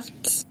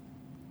crafts.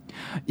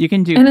 You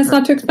can do, and it's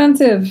not too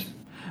expensive.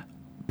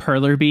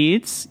 Perler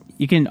beads.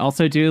 You can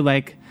also do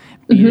like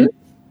beaded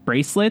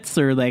bracelets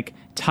or like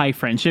tie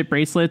friendship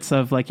bracelets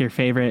of like your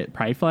favorite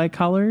pride flag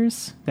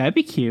colors. That'd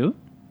be cute.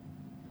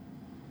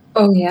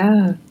 Oh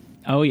yeah.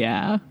 Oh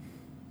yeah.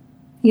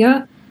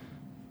 Yeah.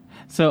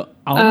 So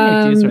all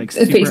I do is like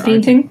super face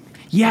painting.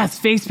 Yes,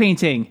 face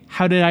painting.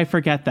 How did I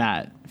forget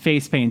that?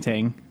 Face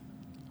painting.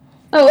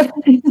 Oh.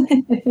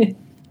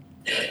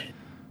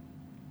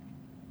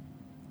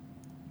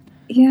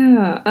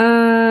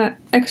 Yeah.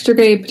 Extra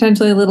gay,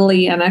 potentially little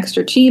e, and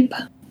extra cheap.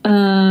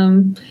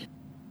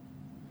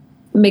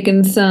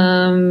 Making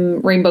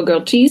some rainbow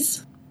grilled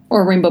cheese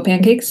or rainbow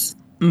pancakes.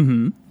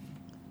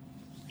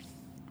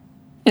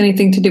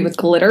 Anything to do with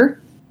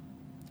glitter.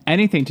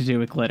 Anything to do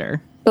with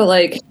glitter. But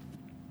like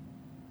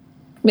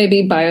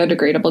maybe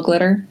biodegradable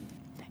glitter.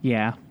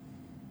 Yeah.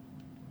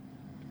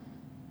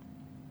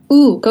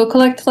 Ooh, go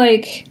collect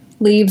like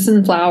leaves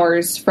and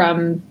flowers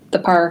from the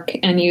park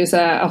and use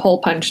a hole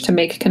punch to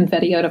make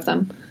confetti out of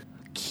them.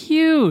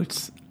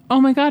 Cute. Oh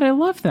my god, I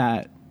love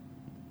that.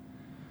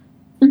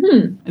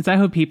 Is that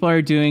how people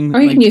are doing? Or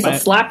you can use a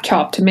slap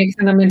chop to make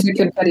them into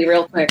confetti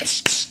real quick.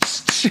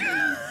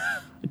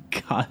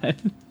 God.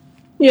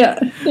 Yeah,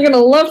 you're gonna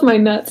love my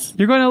nuts.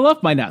 You're gonna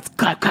love my nuts.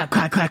 Clap, clap,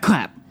 clap, clap,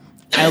 clap.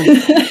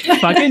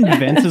 Fucking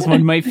Vince is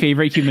one of my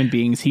favorite human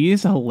beings. He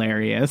is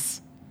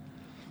hilarious.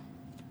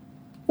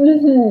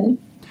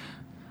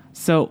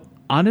 So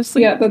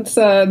Honestly, Yeah, that's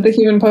the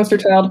human poster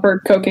child for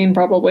cocaine,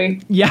 probably.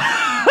 yeah.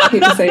 I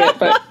hate to say it,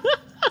 but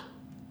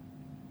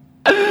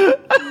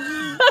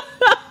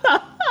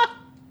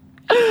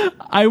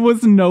I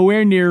was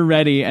nowhere near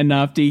ready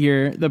enough to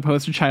hear the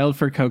poster child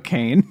for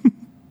cocaine.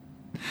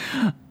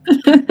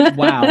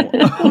 Wow.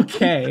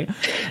 Okay.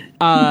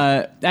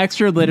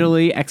 Extra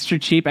literally, extra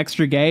cheap,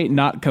 extra gay,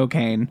 not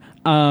cocaine.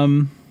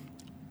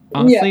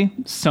 Honestly,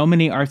 so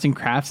many arts and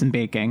crafts and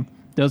baking.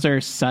 Those are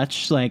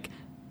such like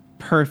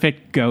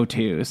perfect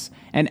go-tos.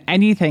 And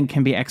anything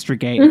can be extra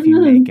gay if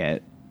you make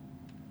it.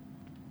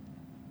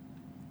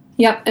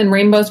 Yep, and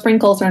rainbow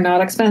sprinkles are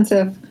not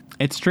expensive.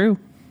 It's true.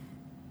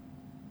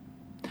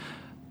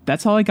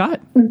 That's all I got.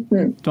 Do you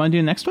want to do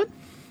the next one?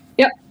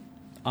 Yep.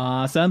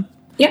 Awesome.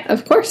 Yeah,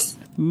 of course.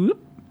 Whoop.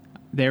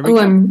 There we Oh,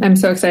 go. I'm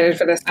so excited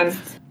for this one.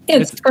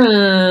 It's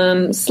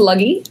from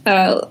Sluggy,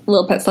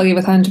 Little Pet Sluggy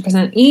with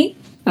 100% E,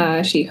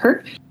 she,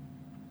 her,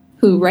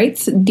 who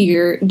writes,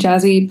 Dear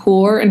Jazzy,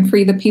 Poor, and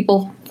Free the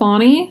People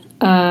Fawny.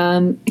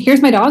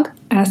 Here's my dog.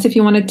 Asked if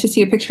you wanted to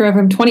see a picture of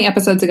him 20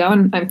 episodes ago,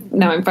 and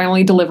I'm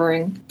finally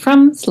delivering.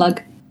 From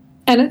Slug.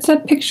 And it's a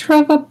picture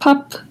of a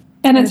pup,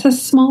 and it's a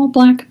small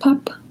black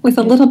pup with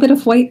a little bit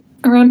of white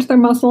around their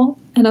muzzle,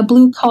 and a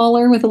blue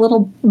collar with a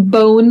little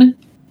bone,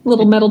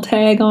 little metal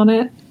tag on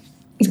it.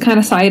 He's kind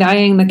of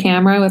side-eyeing the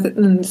camera with it,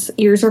 and his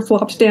ears are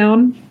flopped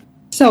down.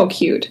 So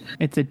cute.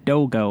 It's a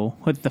dogo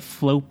with the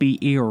floppy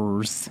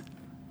ears.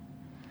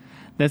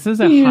 This is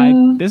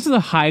a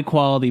high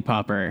quality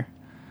pupper.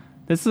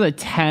 This is a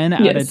 10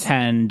 out of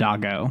 10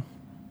 doggo.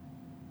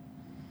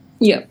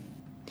 Yep.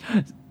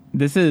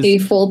 This is a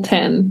full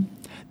 10.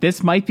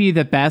 This might be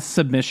the best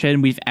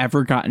submission we've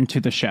ever gotten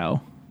to the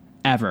show.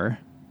 Ever.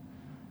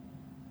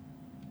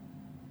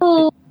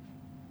 Oh,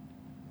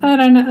 I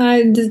don't know.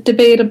 It's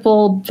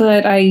debatable,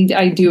 but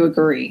I do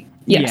agree.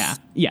 Yes.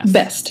 Yeah.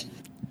 Yes.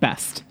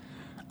 Best.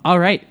 All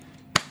right.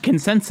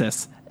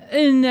 Consensus.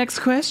 Next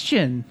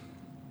question.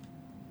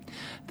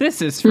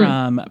 This is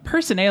from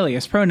person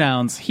alias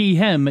pronouns he,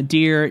 him,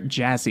 Dear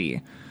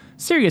Jazzy.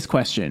 Serious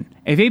question.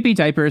 If AB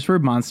diapers were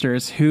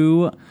monsters,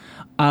 who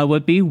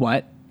would be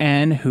what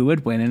and who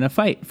would win in a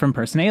fight? From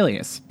person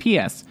alias.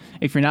 P.S.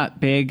 If you're not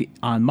big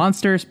on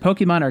monsters,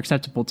 Pokemon are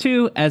acceptable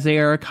too, as they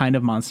are a kind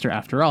of monster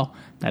after all.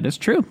 That is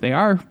true. They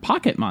are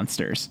pocket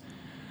monsters.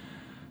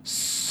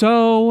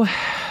 So,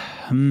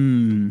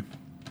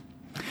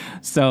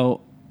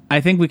 So, I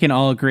think we can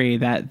all agree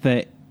that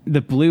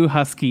the blue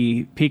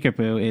husky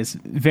peekaboo is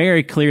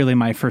very clearly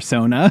my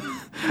fursona.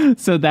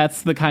 So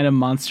that's the kind of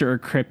monster or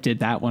cryptid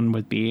that one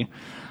would be.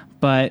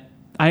 But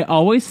I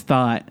always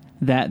thought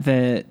that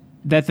the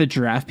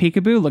giraffe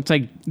peekaboo looked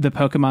like the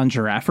Pokemon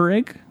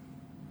Girafarig.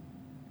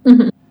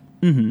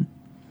 And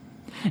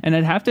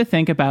I'd have to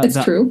think about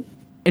It's true.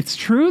 It's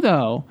true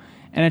though.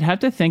 And I'd have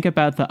to think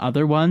about the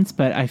other ones,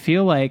 but I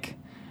feel like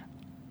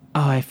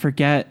I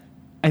forget.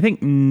 I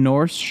think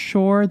North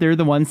Shore, they're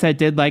the ones that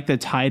did like the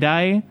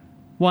tie-dye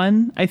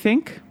one, I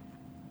think.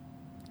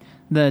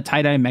 The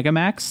tie-dye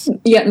Megamax.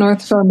 Yeah,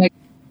 North Shore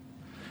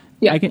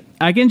Yeah.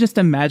 I can just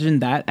imagine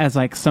that as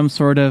like some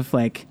sort of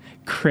like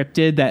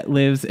cryptid that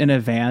lives in a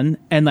van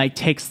and like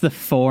takes the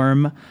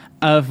form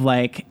of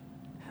like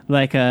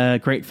a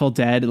Grateful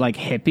Dead like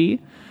hippie,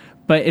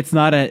 but it's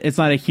not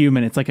a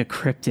human, it's like a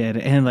cryptid,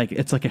 and like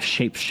it's like a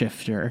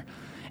shapeshifter.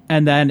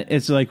 And then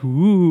it's like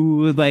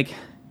woo, like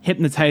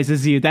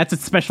hypnotizes you. That's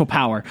its special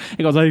power.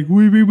 It goes like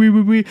wee wee wee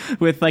wee wee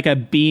with like a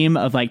beam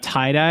of like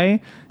tie-dye.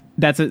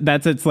 That's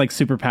its like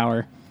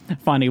superpower.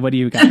 Fonny, what do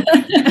you got?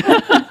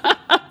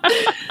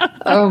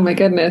 Oh my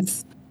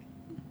goodness.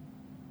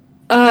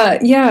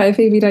 Yeah, if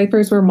AB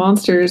diapers were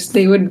monsters,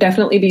 they would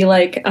definitely be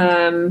like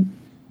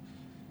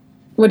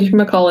what do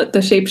you call it? The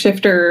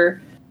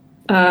shapeshifter.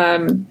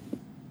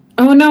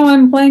 Oh no,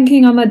 I'm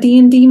blanking on the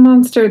D&D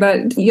monster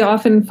that you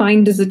often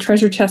find as a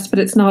treasure chest, but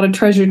it's not a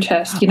treasure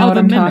chest. You know what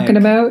I'm talking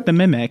about? The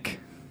Mimic.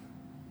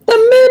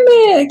 The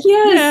Mimic,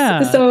 yes.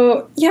 Yeah.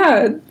 So,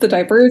 yeah, the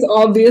diaper is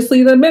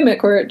obviously the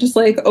Mimic, where it just,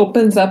 like,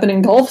 opens up and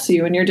engulfs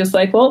you, and you're just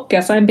like, well,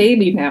 guess I'm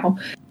baby now.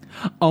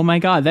 Oh my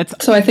god,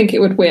 So I think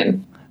it would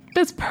win.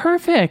 That's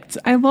perfect.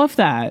 I love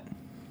that.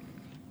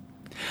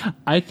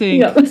 I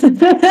think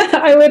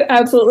I would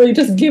absolutely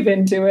just give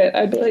into it.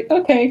 I'd be like,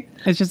 okay.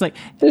 It's just like,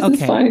 this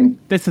is fine.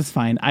 This is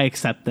fine. I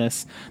accept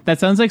this. That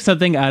sounds like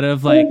something out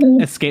of like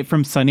Escape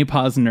from Sunny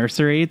Paw's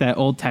Nursery, that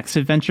old text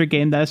adventure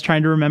game that I was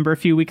trying to remember a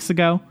few weeks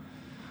ago.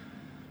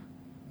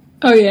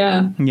 Oh,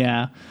 yeah.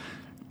 Yeah.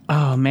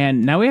 Oh,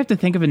 man. Now we have to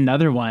think of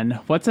another one.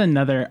 What's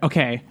another?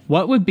 Okay.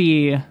 What would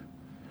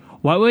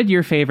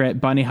your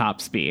favorite bunny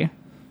hops be?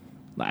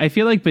 I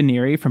feel like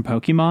Baneri from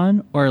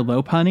Pokemon or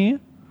Lopunny.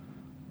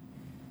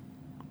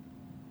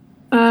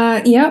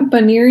 Yeah,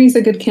 Baneri's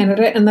a good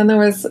candidate, and then there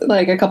was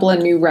like a couple of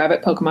new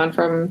rabbit Pokemon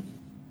from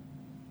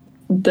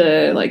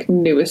the like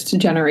newest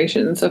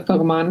generations of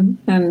Pokemon,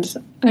 and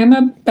I'm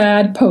a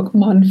bad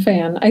Pokemon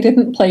fan. I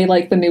didn't play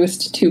like the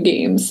newest 2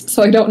 games,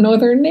 so I don't know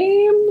their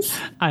names.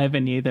 I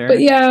haven't either. But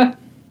yeah,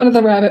 one of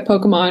the rabbit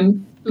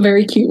Pokemon,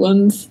 very cute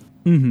ones.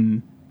 Mm-hmm.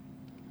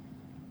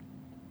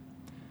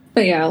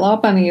 But yeah,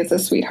 Lopunny is a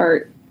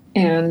sweetheart,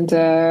 and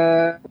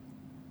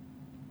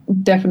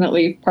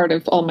definitely part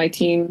of all my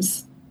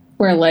teams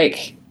where,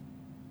 like,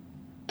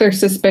 they're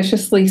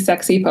suspiciously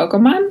sexy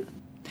Pokemon.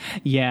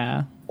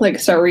 Yeah. Like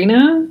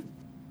Sarina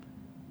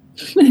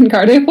and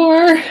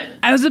Gardevoir.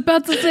 I was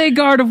about to say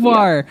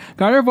Gardevoir. Yeah.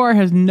 Gardevoir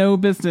has no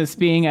business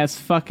being as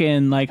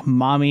fucking, like,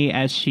 mommy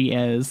as she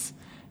is.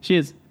 She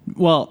is,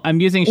 well,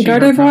 I'm using she.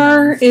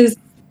 Gardevoir is...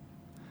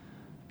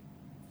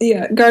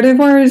 Yeah,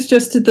 Gardevoir is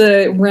just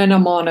the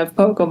Renamon of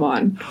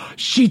Pokemon.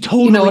 She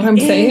totally You know what I'm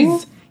saying?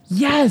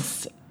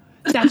 Yes!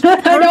 That's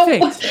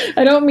perfect!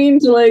 I don't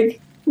mean to,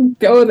 like,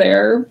 go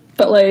there,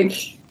 but, like,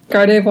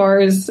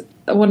 Gardevoir is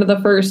one of the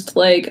first,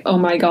 like, oh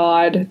my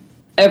god,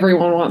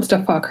 everyone wants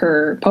to fuck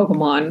her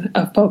Pokemon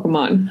of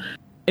Pokemon.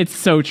 It's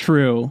so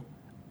true.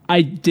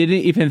 I didn't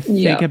even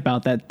think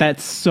about that.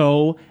 That's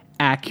so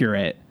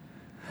accurate.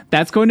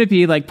 That's going to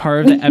be, like,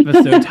 part of the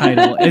episode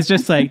title. It's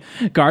just like,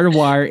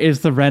 Gardevoir is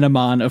the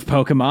Renamon of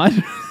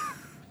Pokemon.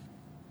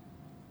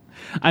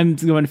 I'm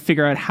going to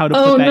figure out how to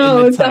put that in the title. Oh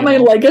no, is that my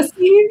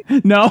legacy?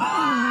 No.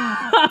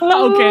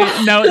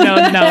 Okay, no,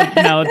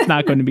 it's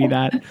not going to be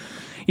that.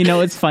 You know,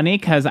 it's funny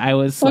because I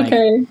was like,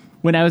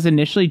 when I was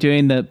initially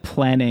doing the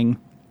planning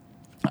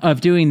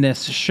of doing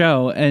this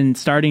show and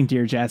starting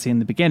Dear Jazzy in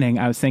the beginning,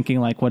 I was thinking,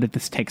 like, what if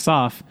this takes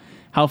off?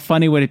 How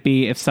funny would it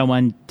be if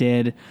someone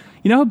did,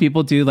 you know how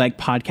people do, like,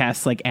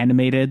 podcasts, like,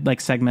 animated, like,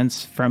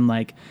 segments from,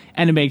 like,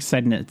 animated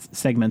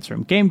segments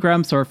from Game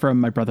Grumps or from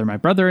My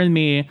Brother and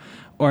Me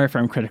or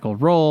from Critical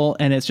Role,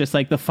 and it's just,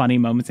 like, the funny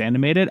moments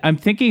animated. I'm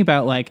thinking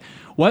about, like,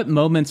 what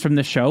moments from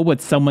the show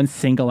would someone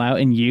single out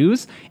and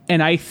use,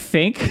 and I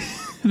think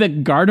the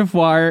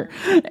Gardevoir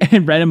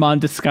and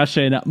Renamon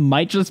discussion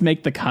might just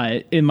make the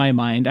cut in my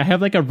mind. I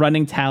have, like, a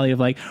running tally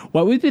of, like,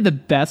 what would be the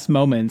best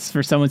moments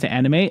for someone to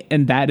animate,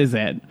 and that is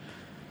it.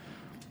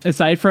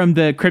 Aside from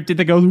the cryptid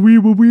that goes wee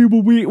wee wee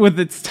wee with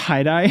its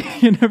tie-dye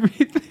and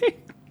everything.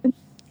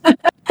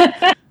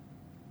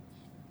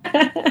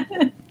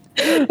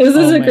 This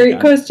is a great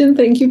question.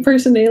 Thank you,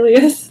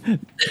 Personalius.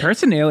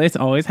 Personalius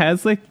always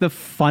has, like, the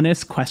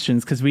funnest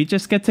questions because we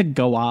just get to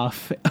go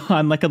off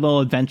on, like, a little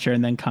adventure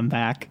and then come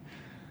back.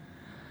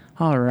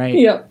 All right.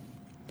 Yep.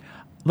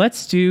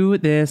 Let's do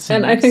this.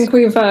 And next. I think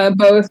we've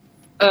both...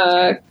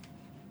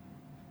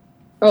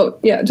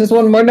 just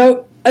one more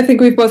note. I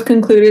think we've both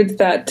concluded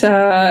that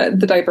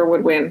the diaper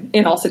would win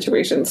in all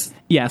situations.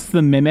 Yes,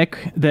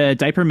 the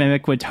diaper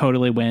mimic would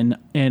totally win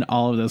in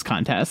all of those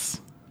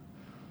contests.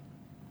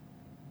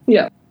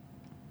 Yeah.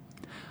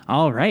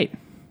 All right.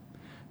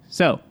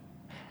 So,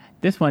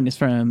 this one is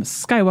from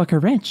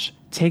Skywalker Wrench.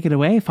 Take it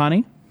away,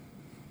 Fani.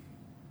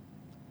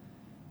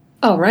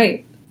 All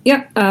right.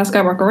 Yeah,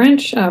 Skywalker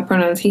Wrench,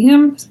 pronouns he,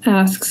 him,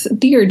 asks,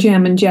 Dear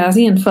Jam and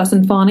Jazzy and Fuss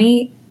and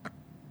Fani...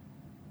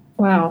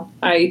 Wow,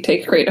 I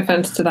take great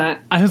offense to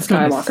that. I was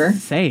Skywalker. Going to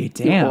say,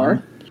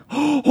 damn.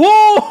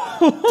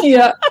 Oh!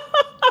 Yeah.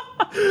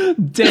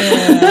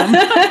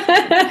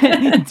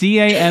 Damn.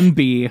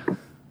 D-A-M-B.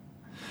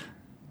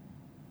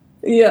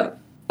 Yeah.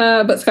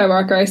 But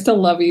Skywalker, I still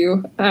love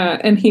you.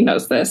 And he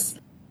knows this.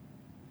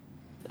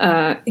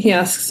 He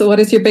asks, so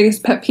what is your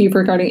biggest pet peeve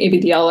regarding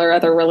ABDL or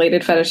other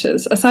related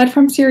fetishes, aside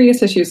from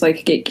serious issues like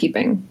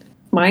gatekeeping?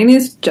 Mine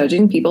is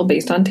judging people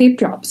based on tape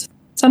drops.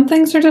 Some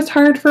things are just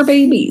hard for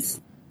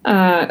babies.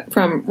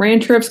 From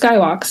Rancher of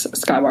Skywalks,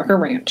 Skywalker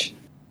Ranch.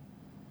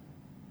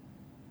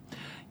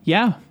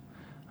 Yeah.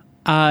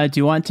 Do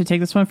you want to take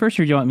this one first,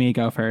 or do you want me to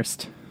go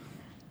first?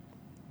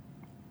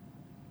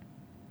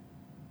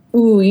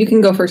 Ooh, you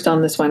can go first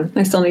on this one.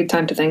 I still need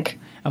time to think.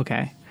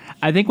 Okay.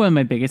 I think one of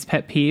my biggest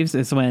pet peeves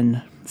is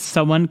when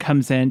someone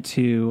comes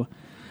into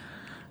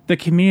the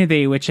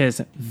community, which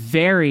is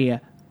very,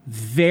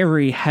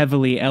 very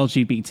heavily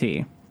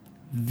LGBT.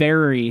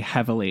 Very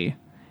heavily.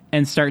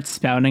 And start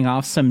spouting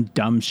off some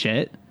dumb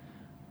shit.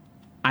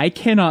 I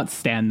cannot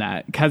stand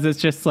that because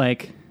it's just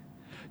like,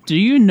 do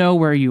you know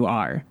where you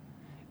are?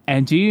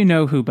 And do you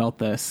know who built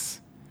this?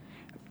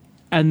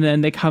 And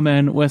then they come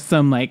in with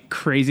some, like,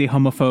 crazy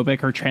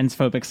homophobic or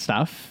transphobic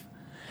stuff.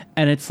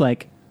 And it's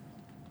like,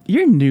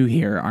 you're new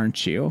here,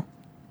 aren't you?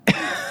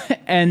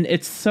 And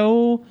it's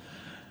so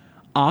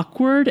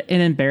awkward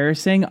and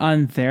embarrassing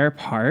on their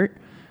part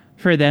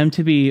for them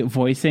to be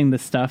voicing the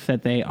stuff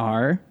that they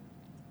are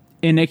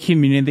in a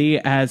community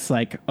as,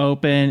 like,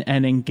 open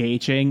and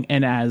engaging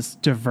and as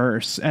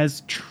diverse,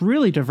 as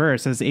truly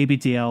diverse as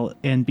ABDL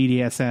and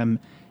BDSM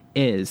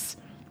is,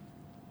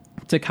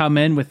 to come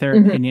in with their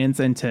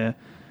opinions and to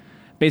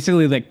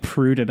basically, like,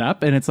 prude it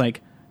up. And it's like,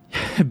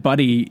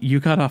 buddy, you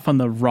got off on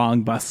the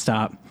wrong bus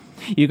stop.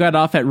 You got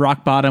off at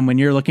rock bottom when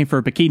you're looking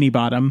for bikini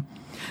bottom.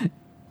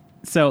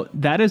 So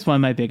that is one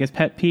of my biggest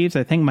pet peeves.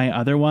 I think my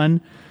other one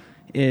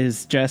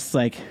is just,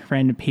 like,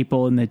 random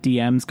people in the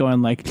DMs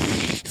going, like,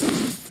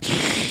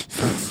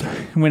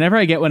 whenever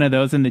I get one of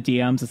those in the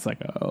DMs, it's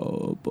like,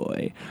 oh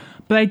boy.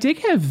 But I did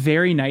get a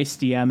very nice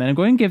DM, and I'm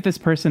going to give this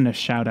person a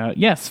shout out.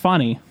 Yes,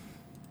 Fani.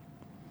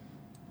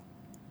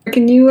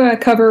 Can you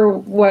cover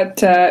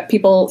what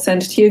people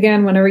send to you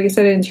again? Whenever you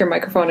said it into your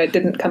microphone, it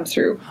didn't come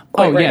through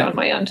quite on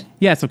my end.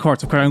 Yes, of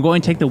course. I'm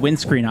going to take the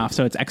windscreen off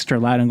so it's extra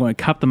loud. I'm going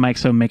to cup the mic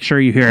so make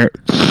sure you hear it.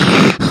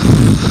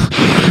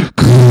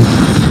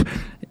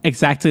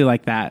 Exactly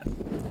like that.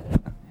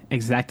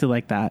 Exactly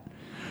like that.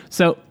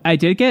 So I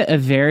did get a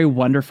very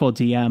wonderful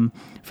DM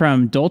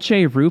from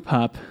Dolce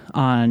Rupup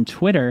on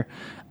Twitter,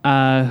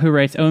 who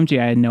writes,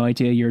 OMG, I had no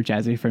idea you were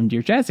Jazzy from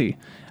Dear Jazzy.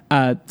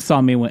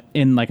 Saw me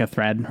in like a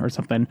thread or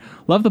something.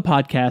 Love the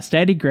podcast,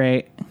 steady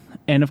great,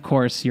 and of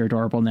course your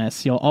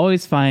adorableness. You'll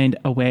always find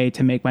a way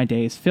to make my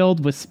days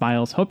filled with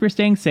smiles. Hope you're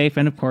staying safe,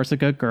 and of course a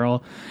good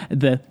girl.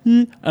 The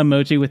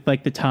emoji with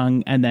like the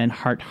tongue and then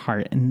heart.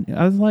 And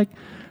I was like,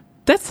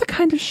 that's the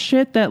kind of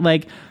shit that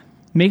like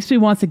makes me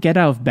want to get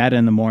out of bed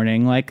in the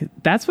morning. Like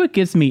that's what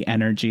gives me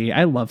energy.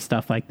 I love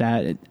stuff like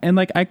that. And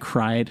like I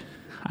cried.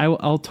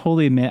 I'll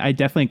totally admit I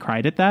definitely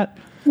cried at that.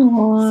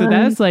 Aww. So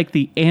that is like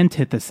the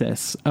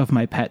antithesis of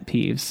my pet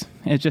peeves.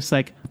 It's just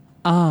like,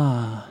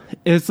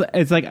 it's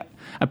like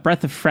a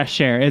breath of fresh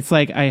air. It's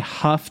like I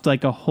huffed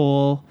like a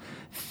whole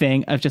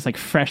thing of just like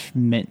fresh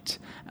mint.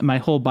 My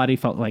whole body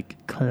felt like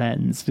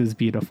cleansed. It was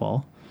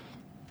beautiful.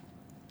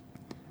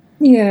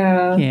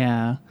 Yeah.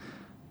 Yeah.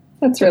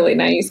 That's really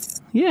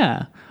nice.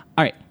 Yeah.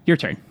 All right, your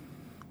turn.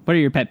 What are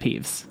your pet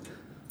peeves?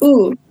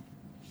 Ooh.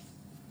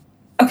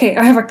 Okay,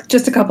 I have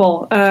just a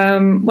couple.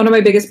 One of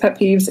my biggest pet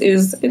peeves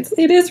is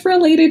it is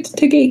related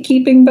to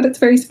gatekeeping, but it's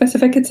very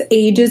specific. It's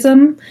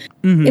ageism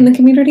in the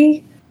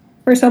community,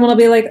 where someone will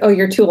be like, "Oh,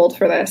 you're too old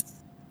for this."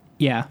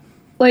 Yeah.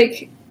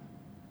 Like,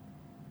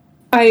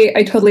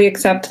 I totally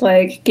accept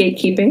like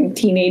gatekeeping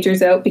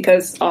teenagers out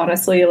because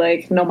honestly,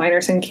 like, no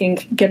minors in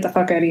kink, get the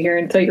fuck out of here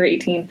until you're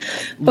 18.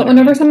 But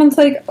whenever someone's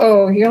like,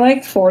 "Oh, you're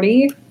like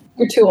 40,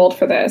 you're too old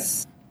for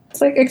this,"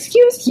 it's like,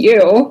 excuse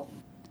you.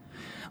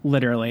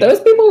 Literally.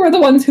 Those people were the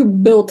ones who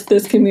built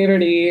this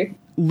community.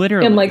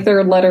 Literally. In like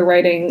their letter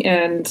writing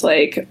and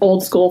like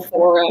old school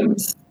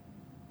forums.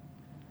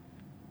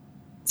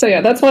 So yeah,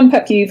 that's one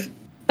pet peeve.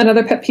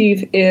 Another pet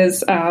peeve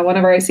is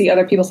whenever I see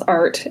other people's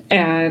art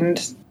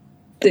and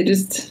they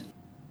just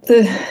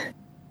the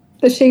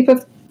shape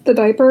of the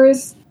diaper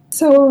is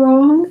so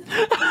wrong.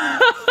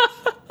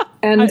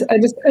 And I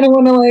just kind of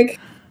want to like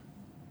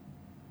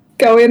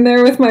go in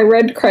there with my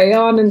red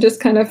crayon and just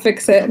kind of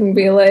fix it and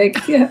be like,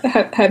 yeah,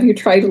 have you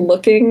tried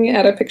looking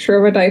at a picture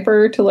of a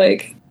diaper to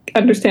like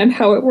understand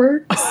how it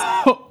works?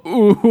 I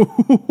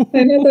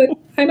know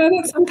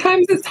that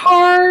sometimes it's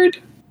hard,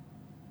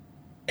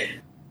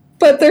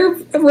 but they're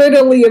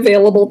readily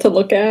available to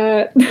look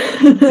at.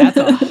 That's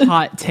a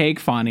hot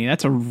take, Fonny.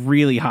 That's a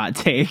really hot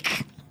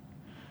take.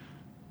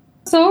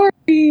 Sorry.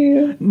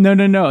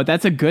 No.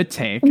 That's a good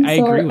take. I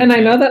agree with and you. I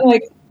know that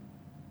like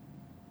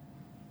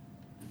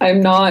I'm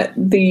not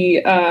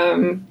the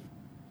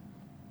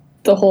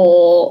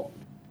whole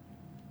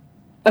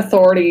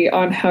authority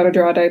on how to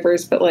draw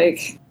diapers, but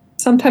like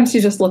sometimes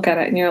you just look at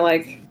it and you're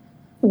like,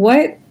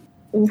 what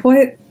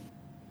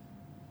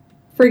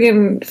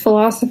friggin'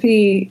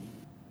 philosophy,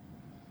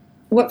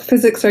 what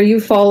physics are you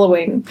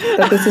following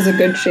that this is a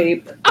good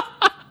shape?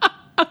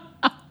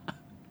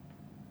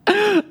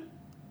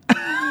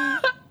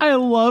 I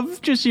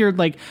love just your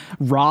like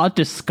raw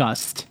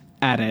disgust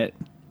at it.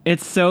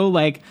 It's so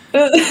like,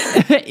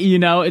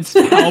 it's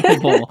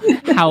palpable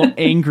how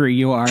angry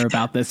you are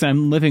about this.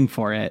 I'm living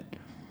for it.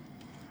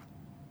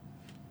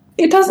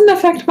 It doesn't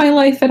affect my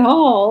life at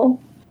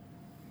all.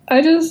 I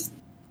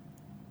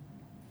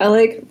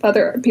like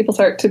other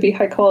people's art to be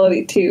high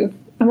quality too.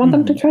 I want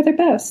them to try their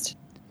best.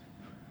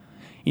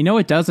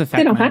 It does affect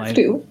they don't my have life.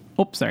 to.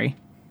 Oh, sorry.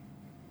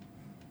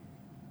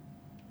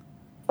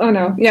 Oh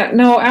no. Yeah,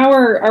 no,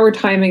 our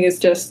timing is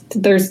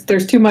just there's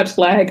too much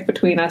lag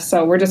between us,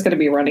 so we're just going to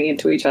be running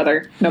into each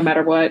other no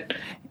matter what.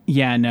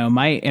 Yeah, no,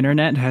 my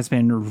internet has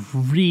been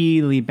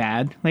really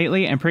bad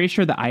lately. I'm pretty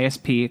sure the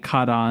ISP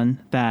caught on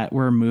that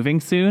we're moving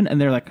soon,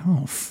 and they're like,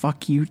 "Oh,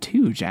 fuck you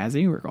too,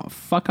 Jazzy. We're going to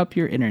fuck up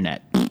your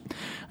internet."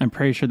 I'm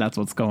pretty sure that's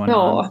what's going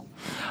on.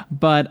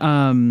 But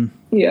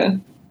yeah.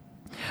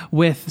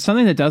 With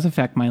something that does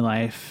affect my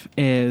life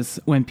is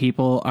when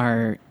people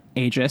are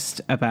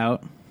ageist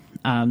about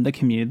the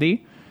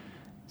community,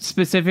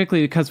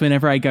 specifically because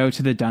whenever I go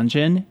to the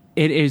dungeon,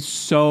 it is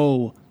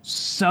so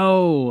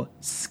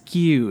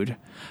skewed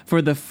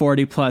for the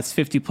 40 plus,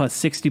 50 plus,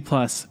 60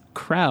 plus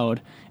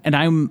crowd, and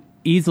I'm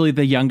easily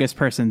the youngest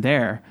person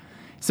there.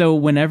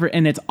 So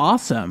and it's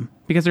awesome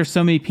because there's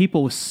so many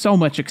people with so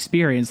much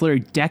experience,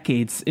 literally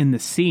decades in the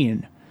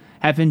scene,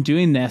 have been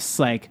doing this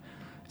like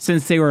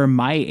since they were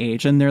my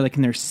age, and they're like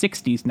in their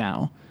 60s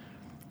now.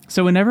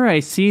 So whenever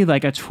I see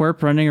like a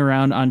twerp running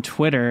around on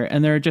Twitter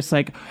and they're just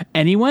like,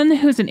 anyone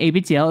who's an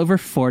ABDL over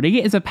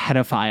 40 is a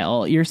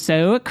pedophile. You're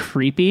so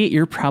creepy.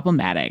 You're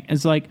problematic.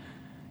 It's like,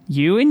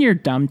 you and your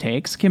dumb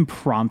takes can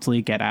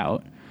promptly get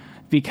out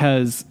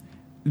because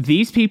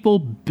these people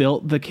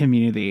built the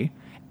community,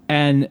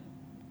 and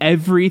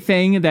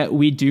everything that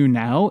we do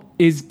now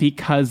is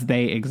because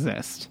they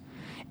exist.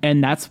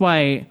 And that's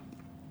why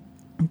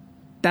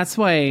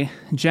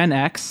Gen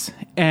X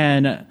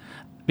and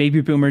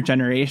baby boomer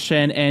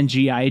generation and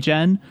GI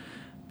Gen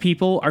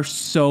people are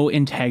so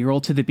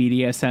integral to the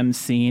BDSM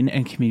scene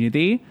and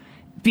community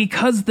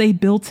because they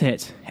built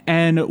it.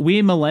 And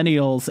we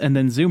millennials and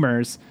then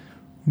Zoomers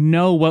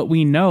know what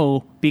we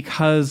know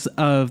because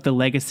of the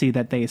legacy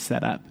that they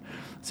set up.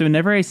 So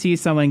whenever I see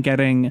someone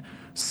getting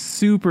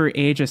super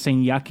ageist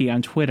and yucky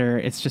on Twitter,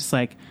 it's just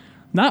like,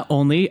 not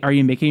only are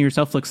you making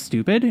yourself look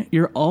stupid,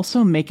 you're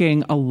also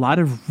making a lot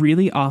of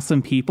really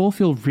awesome people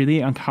feel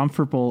really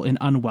uncomfortable and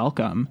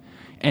unwelcome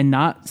and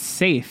not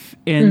safe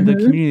in the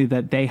community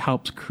that they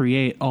helped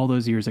create all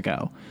those years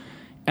ago.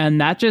 And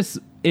that just,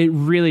 it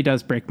really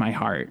does break my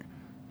heart.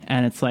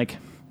 And it's like,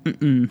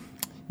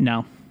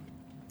 no,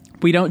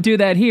 we don't do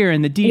that here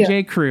in the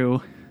DJ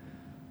crew.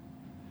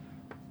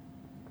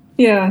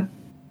 Yeah.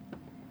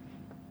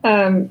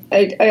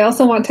 I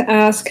also want to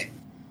ask,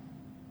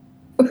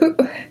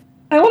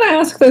 I want to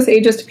ask those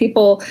ageist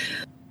people,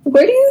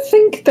 where do you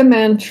think the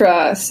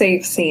mantra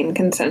safe, sane,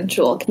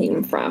 consensual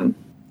came from?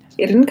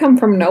 It didn't come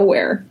from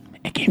nowhere.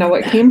 It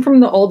came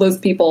from all those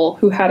people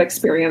who had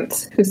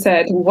experience, who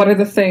said, what are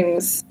the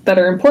things that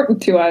are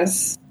important to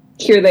us?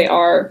 Here they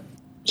are.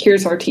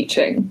 Here's our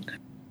teaching.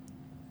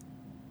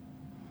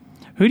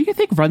 Who do you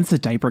think runs the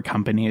diaper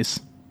companies?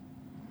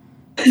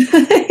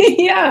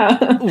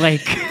 Yeah.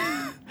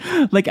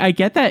 Like, I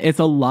get that it's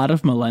a lot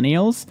of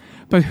millennials,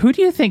 but who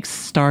do you think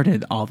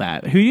started all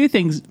that? Who do you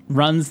think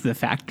runs the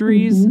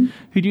factories?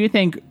 Who do you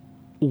think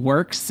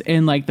works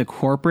in like the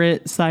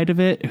corporate side of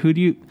it? Who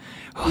do you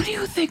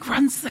think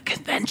runs the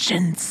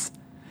conventions?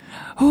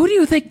 Who do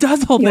you think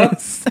does all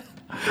this?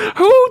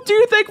 Who do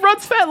you think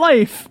runs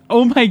FetLife?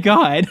 Oh my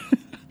God.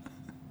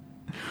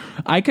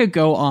 I could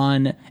go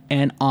on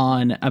and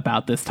on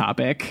about this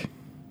topic.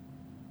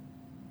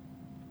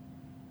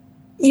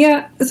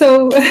 Yeah,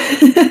 so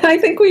I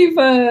think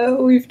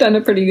we've done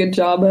a pretty good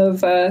job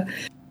of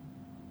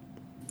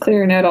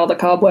clearing out all the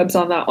cobwebs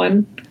on that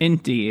one.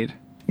 Indeed.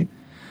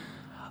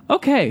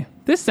 Okay,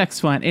 this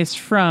next one is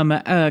from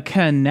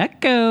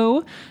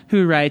Kaneko,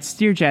 who writes,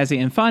 Dear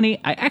Jazzy and Fonny,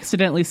 I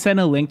accidentally sent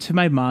a link to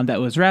my mom that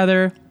was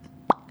rather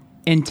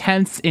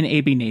intense in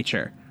AB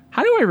nature.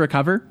 How do I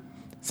recover?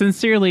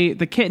 Sincerely,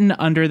 the kitten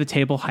under the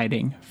table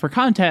hiding. For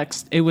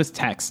context, it was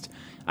text.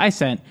 I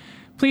sent,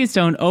 please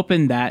don't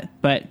open that,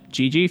 but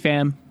GG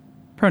fam,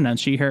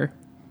 pronouns she, her.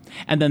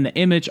 And then the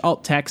image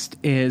alt text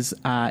is,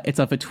 it's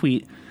of a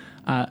tweet.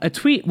 A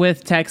tweet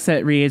with text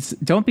that reads,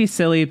 don't be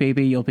silly,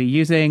 baby, you'll be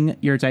using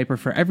your diaper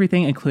for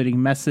everything,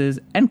 including messes,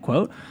 end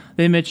quote.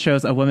 The image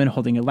shows a woman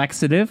holding a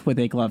laxative with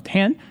a gloved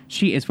hand.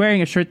 She is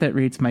wearing a shirt that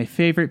reads, my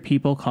favorite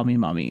people call me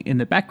mommy. In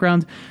the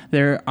background,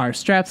 there are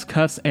straps,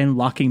 cuffs, and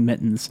locking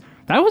mittens.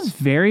 That was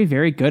very,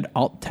 very good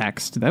alt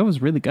text. That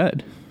was really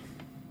good.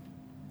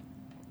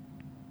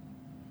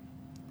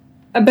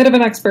 A bit of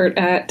an expert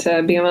at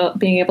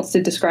being able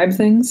to describe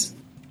things.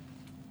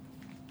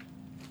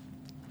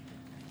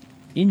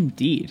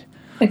 Indeed.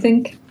 I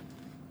think.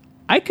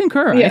 I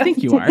concur. Yeah. I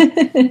think you are.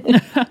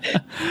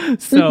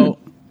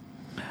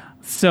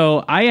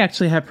 So I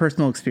actually have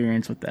personal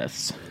experience with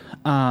this.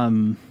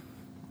 When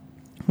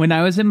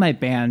I was in my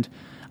band,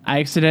 I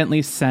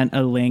accidentally sent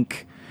a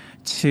link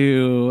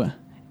to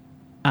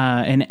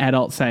an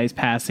adult size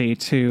passy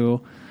to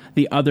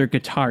the other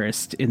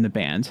guitarist in the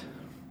band.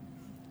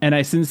 And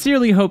I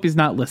sincerely hope he's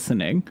not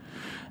listening.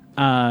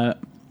 I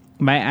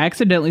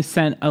accidentally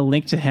sent a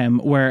link to him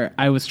where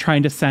I was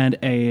trying to send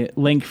a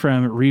link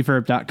from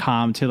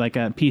reverb.com to like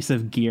a piece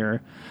of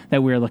gear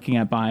that we were looking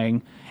at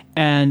buying.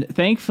 And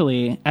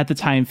thankfully, at the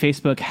time,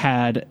 Facebook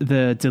had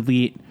the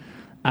delete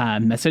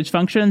message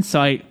function. So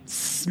I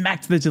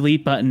smacked the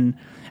delete button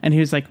and he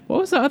was like,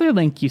 what was the other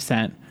link you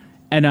sent?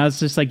 And I was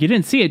just like, you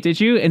didn't see it, did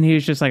you? And he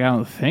was just like, I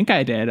don't think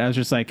I did. I was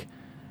just like,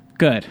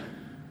 good.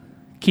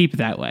 Keep it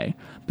that way.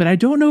 But I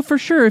don't know for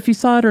sure if he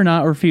saw it or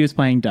not, or if he was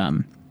playing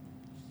dumb.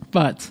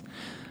 But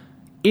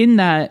in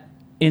that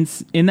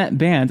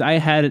band, I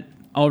had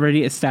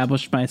already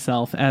established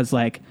myself as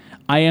like,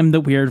 I am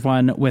the weird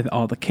one with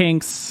all the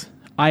kinks.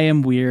 I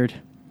am weird.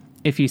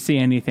 If you see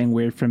anything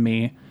weird from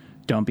me,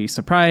 don't be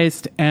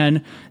surprised.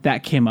 And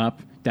that came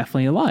up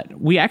definitely a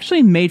lot. We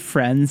actually made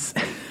friends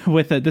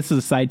with it. This is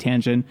a side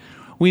tangent.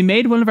 We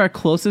made one of our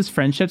closest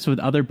friendships with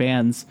other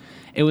bands.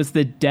 It was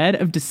the dead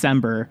of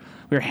December.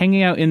 We were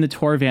hanging out in the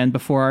tour van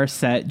before our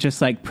set,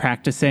 just like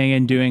practicing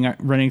and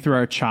running through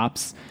our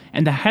chops.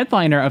 And the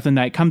headliner of the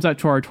night comes up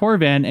to our tour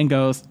van and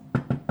goes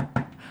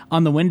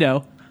on the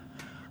window.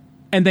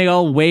 And they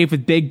all wave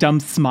with big dumb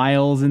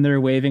smiles and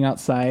they're waving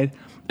outside.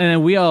 And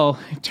then we all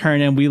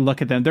turn and we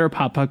look at them. They're a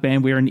pop punk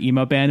band. We were an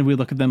emo band. And we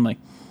look at them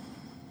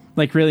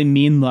like really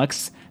mean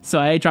looks. So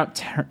I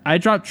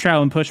dropped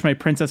trow and pushed my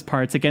princess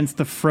parts against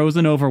the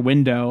frozen over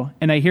window.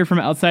 And I hear from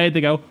outside, they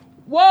go,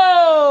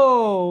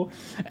 whoa!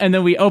 And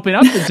then we open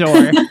up the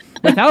door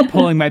without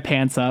pulling my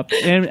pants up.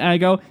 And I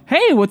go,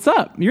 hey, what's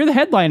up? You're the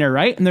headliner,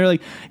 right? And they're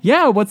like,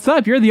 yeah, what's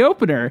up? You're the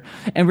opener.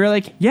 And we're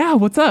like, yeah,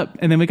 what's up?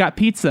 And then we got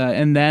pizza.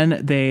 And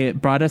then they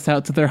brought us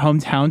out to their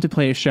hometown to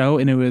play a show.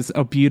 And it was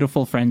a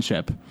beautiful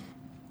friendship.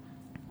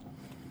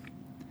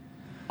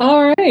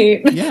 All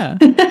right. Yeah.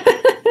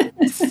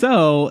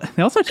 So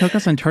they also took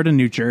us on tour to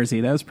New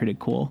Jersey. That was pretty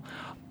cool.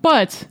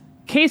 But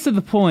case of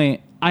the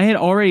point, I had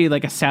already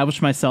like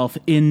established myself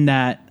in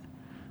that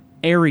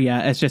area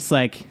as just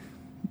like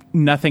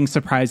nothing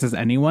surprises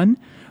anyone.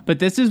 But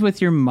this is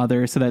with your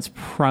mother, so that's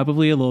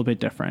probably a little bit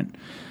different.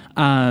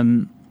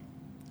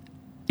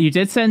 You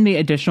did send me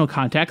additional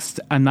context.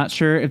 I'm not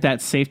sure if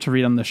that's safe to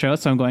read on the show,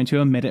 so I'm going to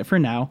omit it for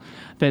now.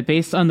 But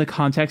based on the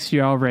context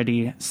you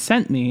already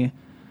sent me,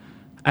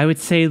 I would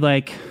say,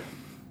 like,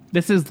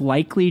 this is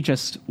likely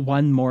just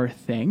one more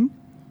thing.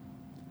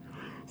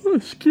 Oh,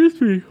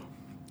 excuse me.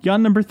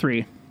 Yawn number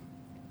 3.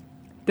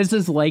 This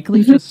is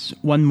likely just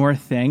one more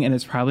thing, and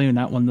it's probably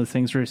not one of those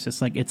things where it's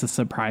just like, it's a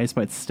surprise,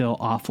 but it's still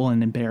awful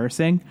and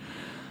embarrassing.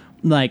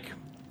 Like,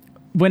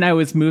 when I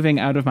was moving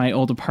out of my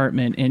old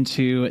apartment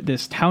into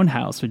this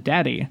townhouse with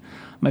Daddy,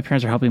 my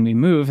parents are helping me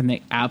move, and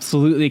they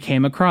absolutely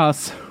came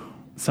across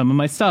some of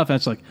my stuff. And I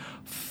was like,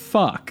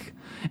 fuck.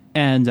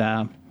 And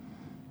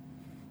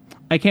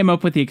I came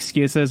up with the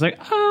excuses like,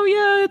 oh,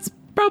 yeah, it's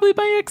probably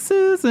my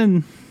ex's.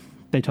 And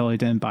they totally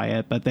didn't buy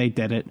it, but they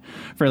did it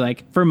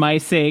for my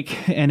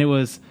sake. And it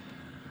was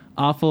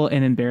awful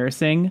and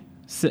embarrassing.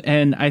 So,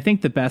 and I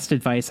think the best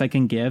advice I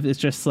can give is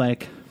just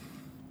like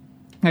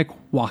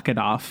walk it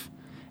off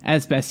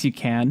as best you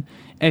can.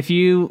 If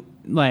you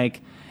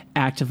like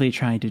actively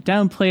trying to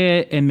downplay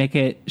it and make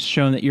it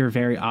shown that you're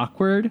very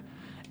awkward,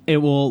 it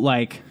will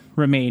like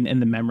remain in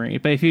the memory.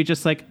 But if you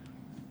just like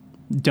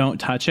don't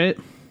touch it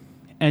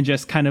and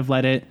just kind of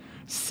let it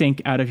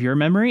sink out of your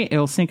memory,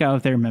 it'll sink out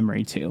of their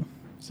memory too.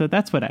 So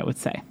that's what I would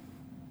say.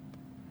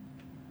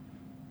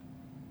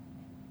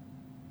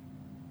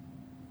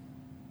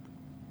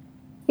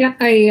 Yeah,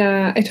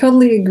 I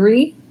totally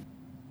agree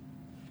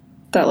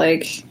that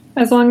like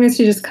as long as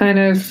you just kind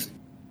of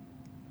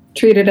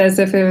treat it as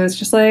if it was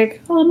just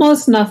like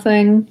almost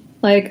nothing,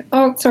 like,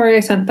 oh, sorry, I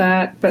sent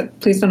that, but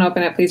please don't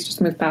open it, please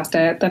just move past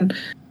it, then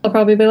they'll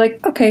probably be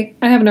like, okay,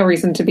 I have no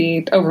reason to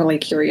be overly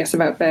curious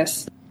about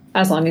this,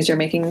 as long as you're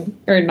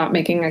not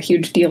making a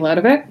huge deal out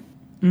of it.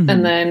 Mm-hmm.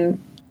 And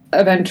then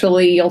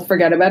eventually you'll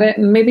forget about it,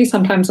 and maybe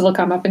sometimes it'll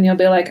come up and you'll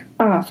be like,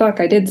 oh, fuck,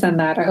 I did send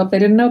that, I hope they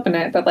didn't open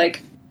it. But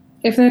like,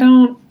 if they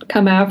don't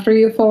come after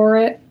you for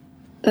it,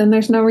 then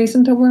there's no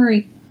reason to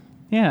worry.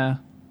 Yeah.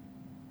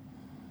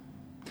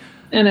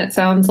 And it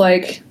sounds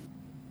like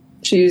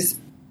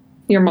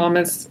your mom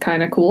is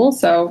kind of cool,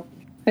 so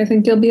I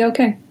think you'll be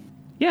okay.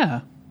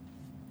 Yeah.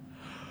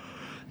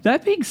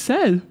 That being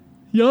said,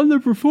 yawn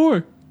number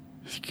 4.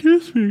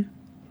 Excuse me.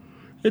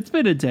 It's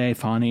been a day,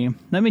 Fawny.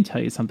 Let me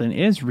tell you something.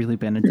 It has really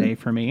been a day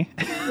for me.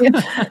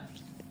 Yeah.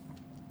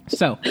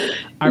 So,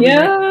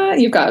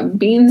 you've got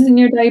beans in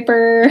your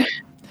diaper.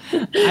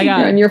 You're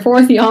on your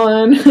 4th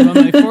yawn. I'm on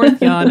my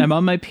 4th yawn. I'm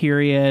on my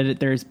period.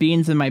 There's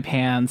beans in my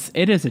pants.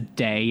 It is a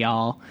day,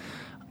 y'all.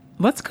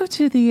 Let's go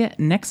to the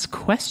next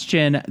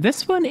question.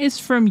 This one is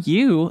from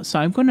you, so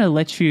I'm going to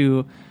let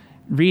you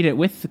read it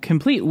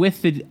complete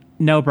with the...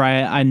 No,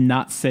 Brian, I'm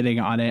not sitting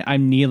on it.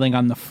 I'm kneeling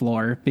on the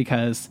floor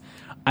because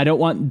I don't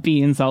want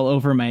beans all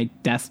over my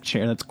desk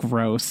chair. That's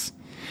gross.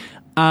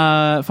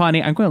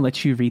 Fawny, I'm going to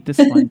let you read this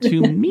one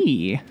to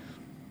me.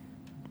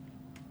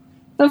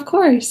 Of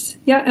course.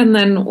 Yeah, and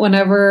then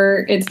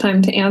whenever it's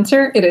time to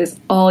answer, it is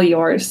all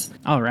yours.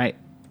 All right.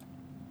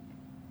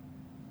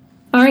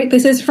 All right,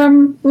 this is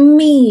from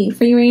me,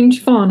 Free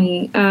Range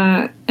Fawny,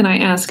 and I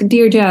ask,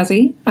 Dear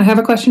Jazzy, I have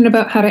a question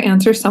about how to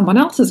answer someone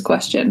else's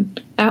question.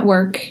 At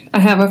work, I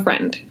have a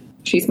friend.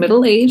 She's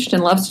middle-aged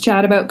and loves to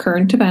chat about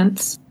current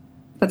events,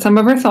 but some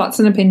of her thoughts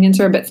and opinions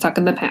are a bit stuck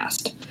in the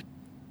past.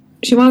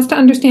 She wants to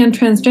understand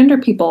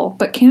transgender people,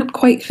 but can't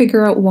quite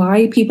figure out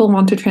why people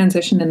want to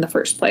transition in the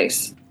first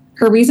place.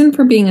 Her reason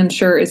for being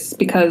unsure is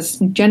because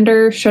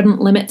gender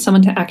shouldn't limit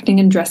someone to acting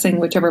and dressing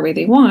whichever way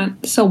they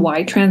want, so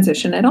why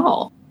transition at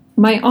all?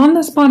 My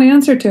on-the-spot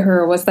answer to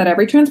her was that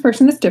every trans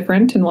person is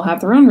different and will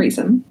have their own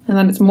reason, and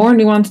that it's more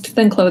nuanced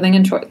than clothing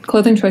and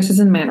clothing choices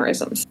and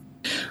mannerisms.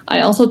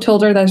 I also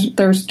told her that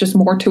there's just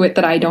more to it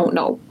that I don't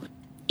know.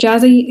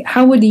 Jazzy,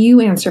 how would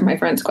you answer my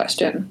friend's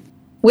question?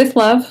 With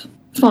love,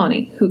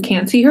 Fawny, who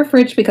can't see her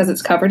fridge because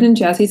it's covered in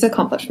Jazzy's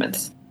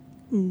accomplishments.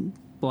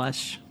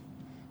 Blush.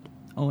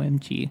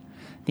 OMG.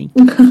 Thank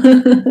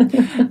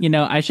you. You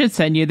know, I should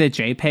send you the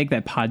JPEG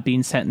that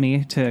Podbean sent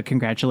me to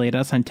congratulate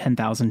us on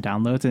 10,000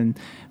 downloads, and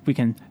we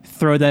can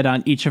throw that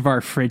on each of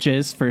our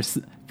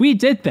fridges. We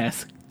did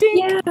this. Ding!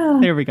 Yeah.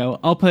 There we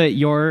go. I'll put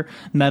your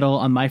medal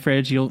on my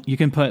fridge. You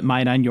can put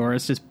mine on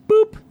yours. Just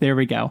boop. There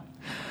we go.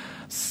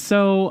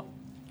 So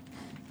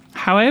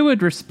how I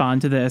would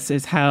respond to this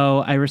is how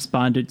I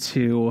responded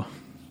to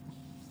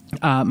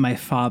my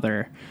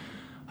father,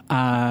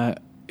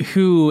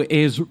 who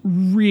is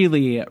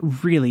really,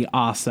 really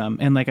awesome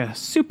and like a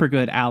super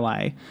good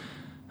ally.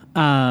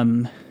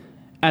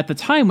 At the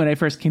time when I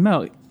first came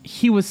out,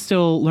 he was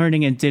still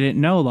learning and didn't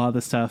know a lot of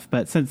the stuff,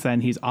 but since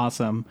then he's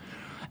awesome.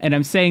 And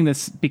I'm saying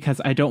this because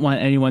I don't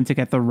want anyone to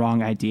get the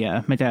wrong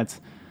idea. My dad's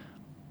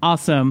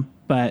awesome,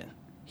 but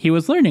he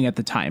was learning at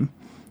the time.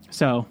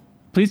 So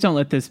please don't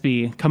let this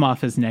come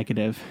off as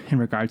negative in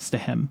regards to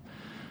him.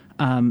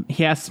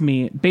 he asked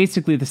me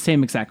basically the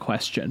same exact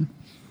question.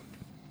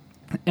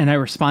 And I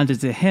responded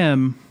to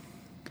him,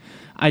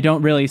 I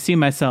don't really see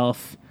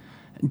myself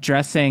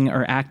dressing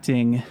or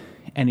acting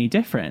any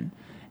different.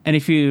 And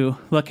if you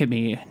look at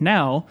me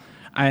now,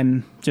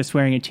 I'm just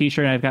wearing a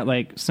t-shirt. And I've got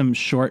like some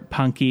short,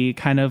 punky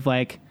kind of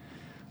like,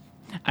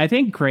 I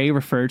think Gray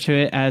referred to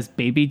it as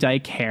baby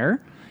dyke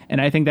hair.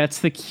 And I think that's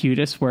the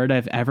cutest word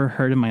I've ever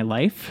heard in my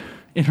life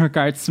in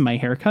regards to my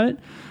haircut.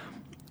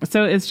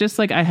 So it's just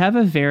like, I have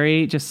a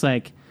very just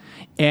like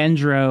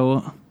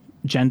andro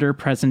gender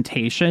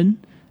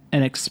presentation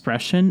and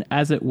expression,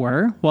 as it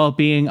were, while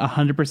being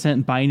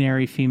 100%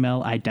 binary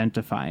female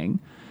identifying.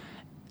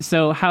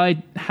 So how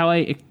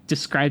I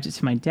described it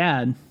to my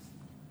dad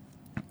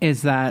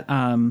is that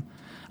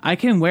I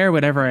can wear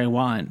whatever I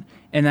want,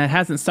 and that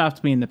hasn't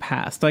stopped me in the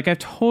past. Like, I've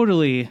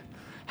totally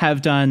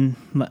have done,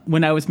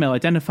 when I was male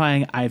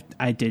identifying,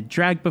 I did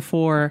drag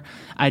before,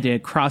 I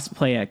did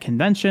crossplay at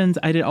conventions,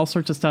 I did all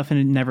sorts of stuff, and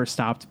it never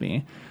stopped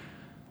me.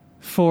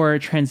 For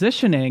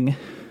transitioning,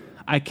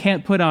 I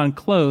can't put on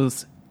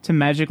clothes to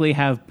magically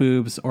have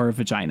boobs or a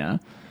vagina.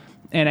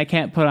 And I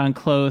can't put on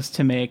clothes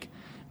to make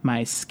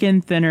my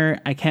skin thinner.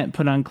 I can't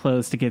put on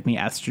clothes to give me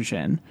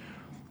estrogen.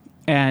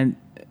 And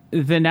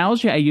the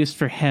analogy I used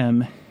for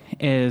him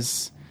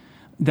is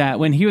that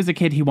when he was a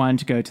kid, he wanted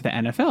to go to the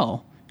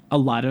NFL. A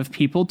lot of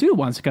people do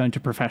want to go into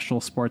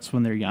professional sports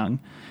when they're young.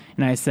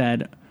 And I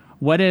said,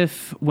 what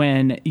if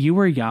when you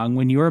were young,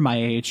 when you were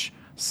my age,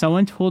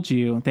 someone told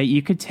you that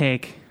you could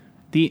take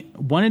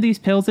one of these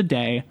pills a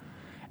day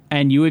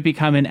and you would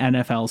become an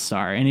NFL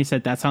star? And he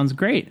said, that sounds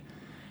great.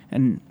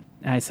 And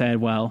I said,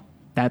 well,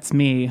 that's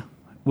me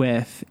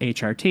with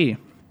HRT.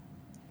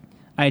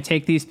 I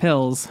take these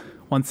pills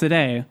once a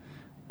day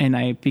and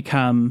I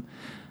become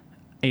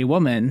a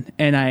woman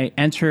and I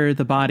enter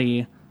the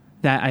body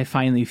that I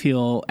finally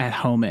feel at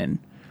home in.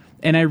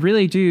 And I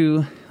really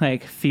do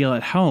like feel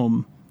at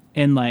home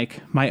in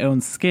like my own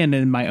skin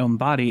and my own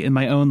body, in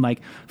my own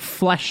like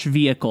flesh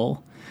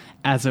vehicle,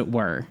 as it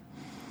were.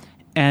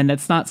 And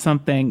it's not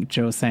something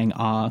Joe saying,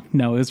 aw,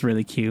 no, it was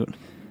really cute.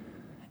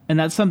 And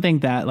that's something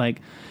that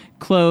like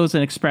clothes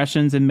and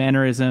expressions and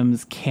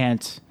mannerisms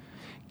can't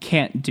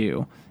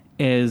do,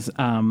 is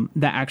the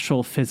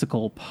actual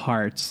physical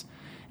parts.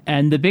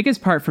 And the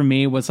biggest part for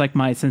me was like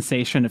my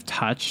sensation of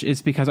touch,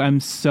 is because I'm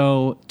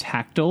so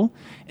tactile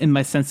and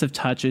my sense of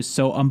touch is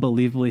so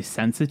unbelievably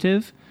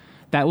sensitive.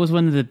 That was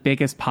one of the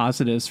biggest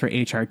positives for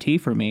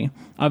HRT for me.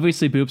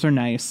 Obviously, boobs are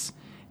nice.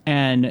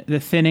 And the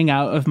thinning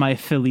out of my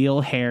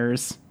filial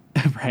hairs,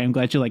 right? I'm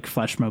glad you like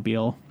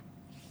Fleshmobile.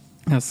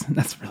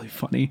 That's really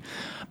funny.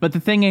 But the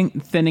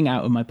thinning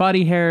out of my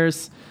body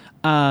hairs,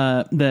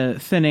 the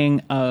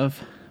thinning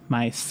of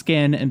my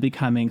skin and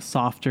becoming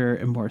softer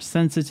and more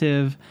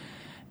sensitive,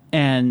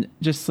 and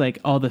just like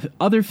all the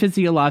other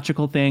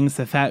physiological things,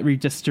 the fat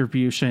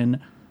redistribution,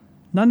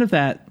 none of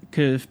that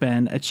could have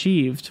been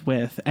achieved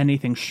with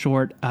anything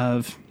short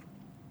of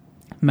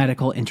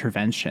medical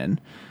intervention.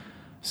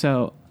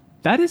 So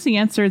that is the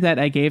answer that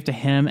I gave to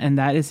him, and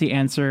that is the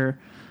answer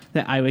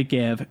that I would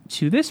give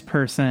to this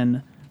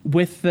person,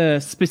 with the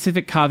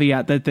specific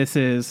caveat that this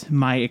is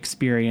my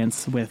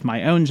experience with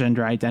my own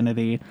gender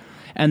identity.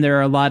 And there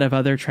are a lot of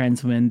other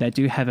trans women that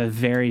do have a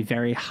very,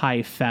 very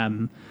high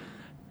femme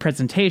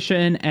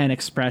presentation and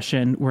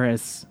expression,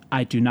 whereas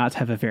I do not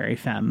have a very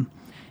femme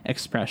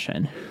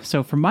expression.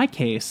 So for my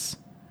case,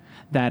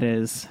 that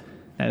is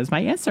my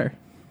answer.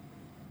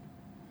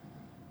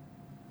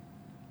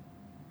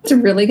 That's a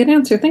really good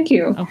answer. Thank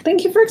you. Oh.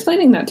 Thank you for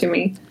explaining that to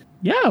me.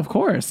 Yeah, of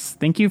course.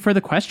 Thank you for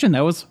the question.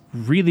 That was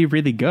really,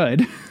 really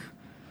good.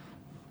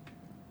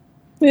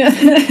 Yeah.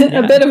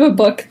 A bit of a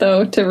book,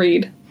 though, to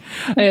read,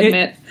 I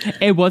admit.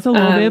 It was a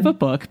little bit of a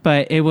book,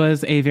 but it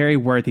was a very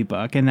worthy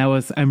book. And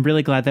I'm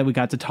really glad that we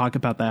got to talk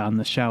about that on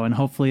the show. And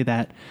hopefully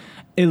that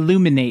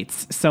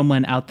illuminates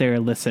someone out there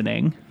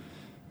listening.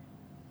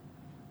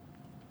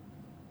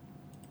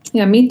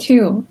 Yeah, me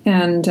too.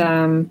 And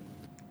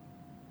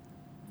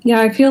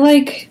I feel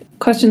like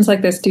questions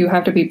like this do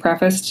have to be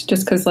prefaced,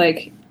 just because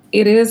like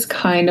it is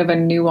kind of a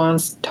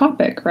nuanced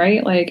topic,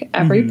 right? Like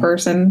every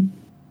person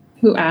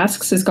who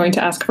asks is going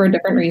to ask for a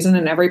different reason,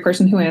 and every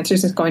person who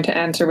answers is going to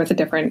answer with a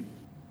different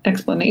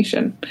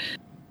explanation.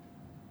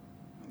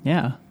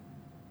 Yeah.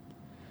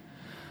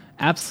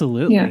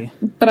 Absolutely. Yeah.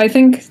 But I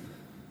think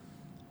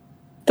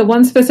the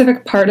one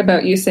specific part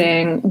about you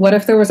saying, what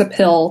if there was a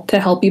pill to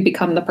help you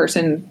become the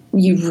person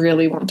you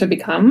really want to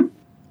become?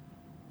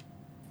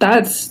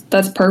 That's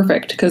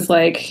perfect, because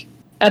like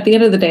at the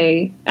end of the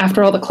day,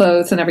 after all the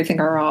clothes and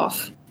everything are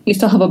off, you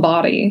still have a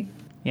body.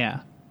 Yeah.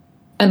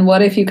 And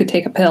what if you could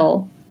take a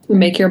pill to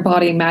make your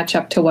body match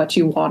up to what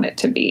you want it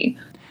to be?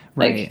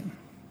 Right. Like,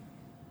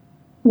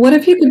 what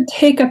if you could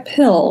take a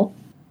pill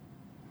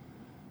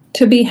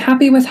to be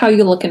happy with how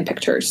you look in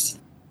pictures?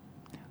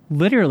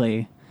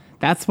 Literally.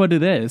 That's what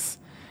it is.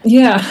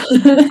 Yeah.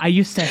 I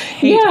used to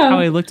hate how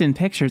I looked in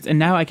pictures, and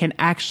now I can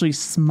actually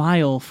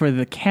smile for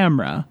the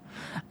camera.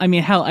 I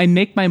mean, hell, I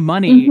make my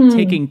money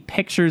taking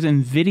pictures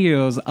and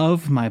videos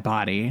of my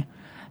body.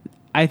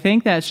 I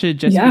think that should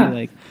just be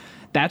like,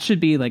 that should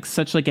be like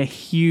such like a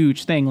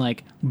huge thing.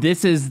 Like,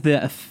 this is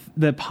the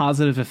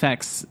positive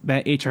effects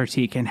that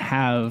HRT can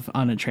have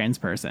on a trans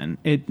person.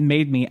 It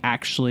made me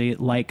actually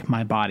like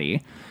my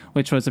body,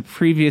 which was a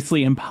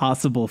previously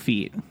impossible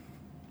feat.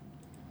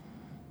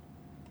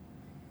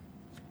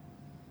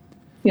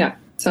 Yeah.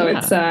 So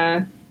it's,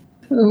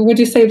 would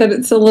you say that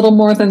it's a little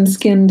more than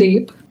skin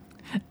deep?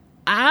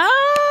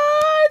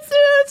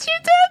 What you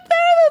did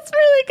there, that's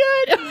really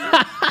good.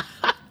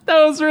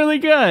 That was really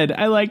good.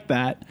 I like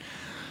that.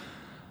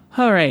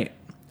 All right.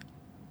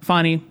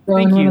 Fani,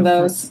 thank you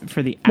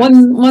for the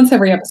once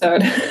every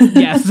episode.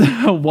 Yes,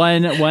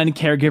 one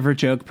caregiver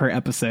joke per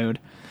episode.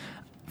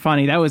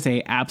 Fani, that was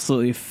a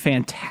absolutely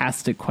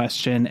fantastic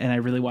question, and I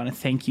really want to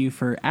thank you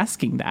for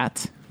asking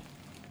that.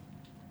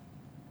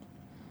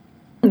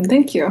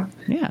 Thank you.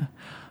 Yeah.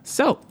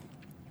 So,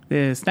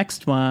 this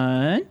next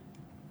one,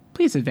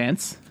 please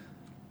advance.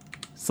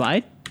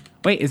 Slide.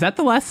 Wait, is that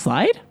the last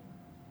slide?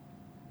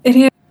 It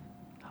is.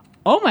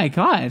 Oh my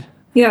god.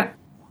 Yeah.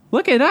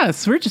 Look at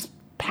us. We're just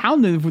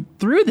pounding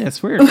through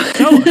this. We're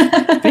so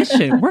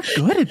efficient. We're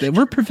good at it.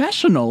 We're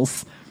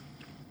professionals.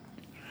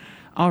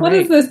 All right. What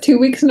is this, 2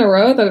 weeks in a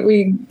row that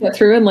we get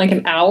through in like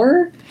an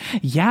hour?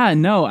 Yeah,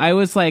 no, I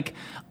was like,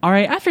 all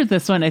right, after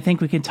this one, I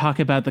think we can talk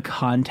about the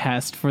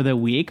contest for the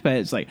week, but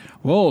it's like,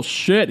 well,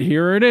 shit,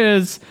 here it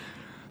is.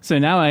 So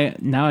now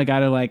I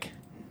gotta like,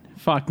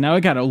 now I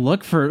gotta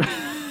look for,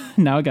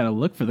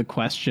 the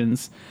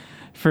questions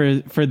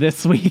for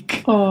this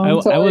week. Oh,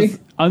 I'm sorry. I was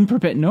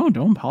unprepared. No,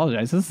 don't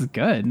apologize. This is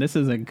good. This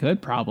is a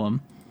good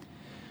problem.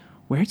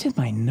 Where did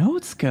my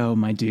notes go,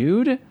 my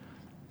dude?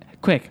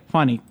 Quick,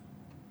 Fani,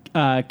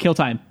 kill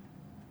time.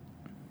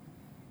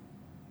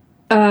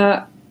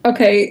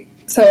 Okay,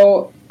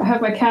 so I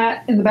have my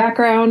cat in the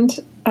background.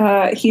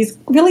 He's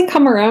really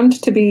come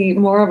around to be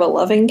more of a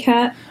loving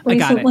cat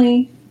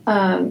recently.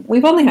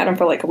 We've only had him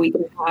for like a week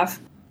and a half.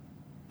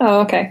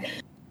 Oh, okay.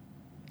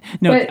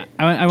 No,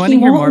 I want to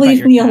hear more about your cat.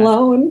 He won't leave me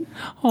alone,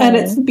 and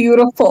it's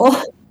beautiful.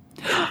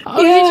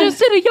 Oh, yeah. He just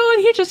did a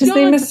yawn. His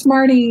name is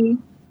Smarty.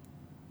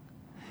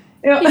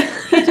 Yeah. He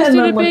just and did then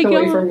a looked big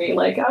away yawn. from me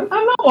like, I'm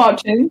not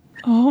watching.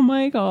 Oh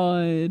my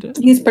god.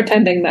 He's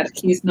pretending that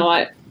he's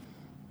not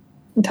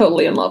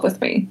totally in love with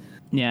me.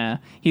 Yeah,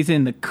 he's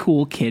in the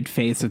cool kid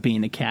phase of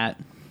being a cat.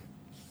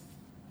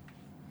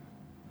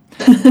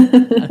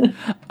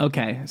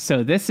 Okay,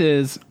 so this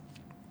is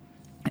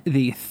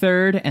the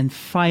third and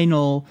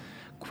final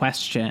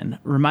question.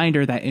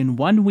 Reminder that in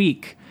 1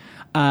 week,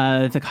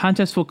 the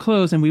contest will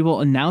close and we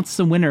will announce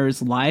the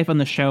winners live on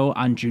the show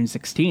on June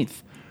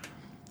 16th.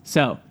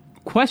 So,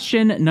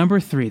 question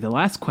number 3, the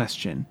last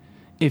question.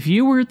 If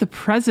you were the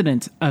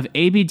president of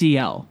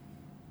ABDL,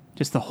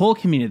 just the whole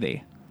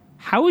community,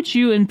 how would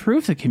you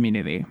improve the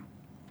community?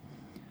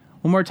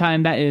 One more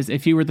time, that is,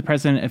 if you were the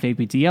president of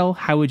ABDL,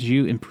 how would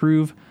you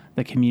improve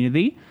the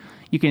community?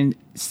 You can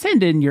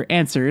send in your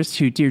answers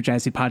to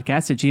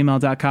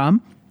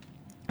dearjazzypodcast@gmail.com.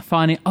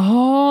 Fani,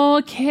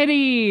 oh,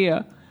 Kitty.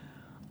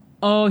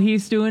 Oh,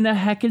 he's doing a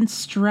heckin'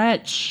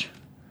 stretch.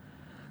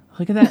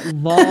 Look at that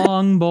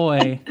long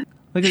boy.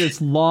 Look at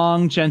this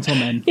long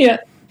gentleman. Yeah.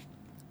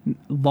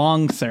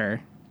 Long,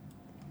 sir.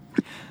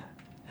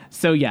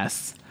 So,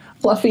 yes.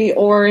 Fluffy,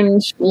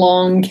 orange,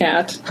 long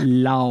cat.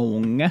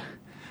 Long.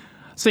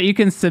 So you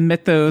can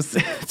submit those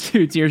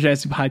to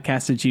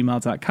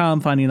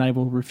dearjazzypodcast@gmail.com. Fani and I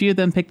will review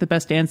them, pick the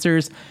best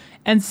answers,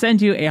 and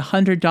send you a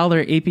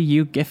 $100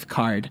 APU gift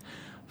card.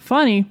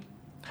 Fani,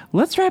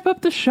 let's wrap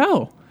up the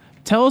show.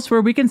 Tell us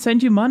where we can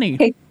send you money.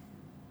 Okay.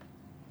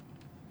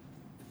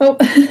 Oh,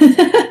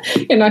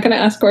 you're not going to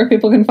ask where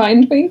people can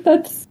find me?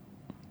 That's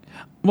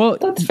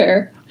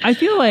fair. I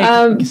feel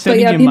like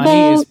sending you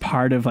money is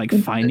part of like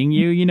finding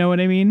you. You know what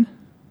I mean?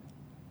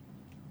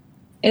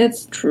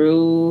 It's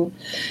true.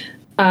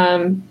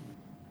 But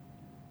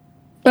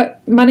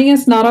money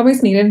is not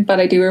always needed, but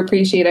I do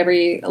appreciate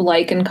every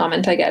like and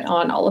comment I get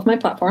on all of my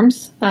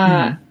platforms.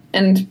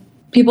 And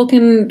people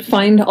can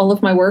find all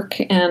of my work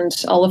and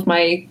all of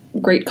my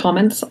great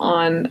comments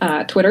on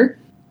Twitter,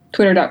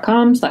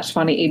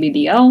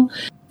 twitter.com/FaniABDL.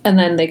 And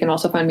then they can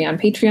also find me on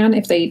Patreon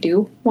if they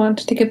do want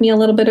to give me a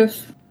little bit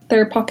of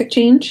their pocket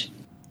change.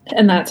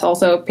 And that's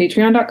also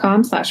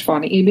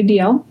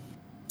patreon.com/FaniABDL.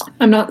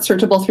 I'm not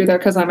searchable through there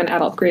because I'm an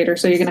adult creator,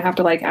 so you're going to have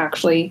to like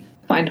actually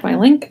find my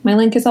link. My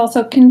link is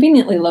also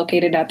conveniently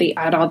located at the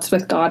At Odds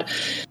with God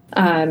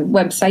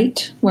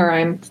website, where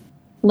I'm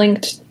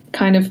linked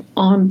kind of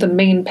on the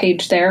main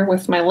page there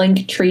with my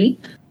link tree.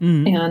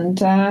 And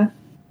yeah,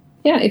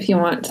 if you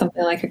want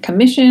something like a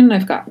commission,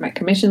 I've got my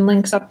commission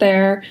links up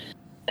there.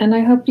 And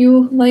I hope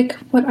you like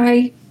what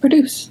I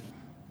produce.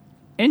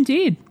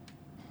 Indeed.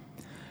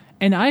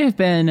 And I have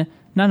been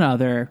none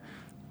other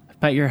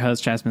but your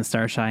host, Jasmine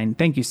Starshine.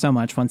 Thank you so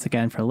much once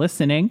again for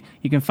listening.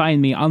 You can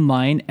find me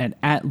online at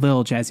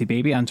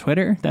 @LilJazzyBaby on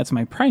Twitter. That's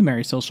my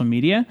primary social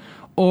media.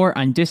 Or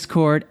on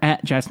Discord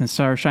at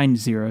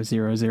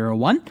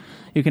JasmineStarshine0001.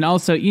 You can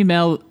also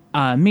email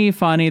me,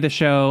 Fani, the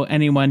show,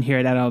 anyone here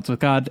at Adults with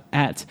God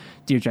at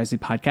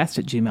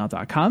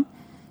DearJazzyPodcast@gmail.com.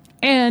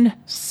 And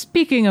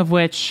speaking of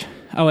which,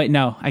 oh wait,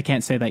 no, I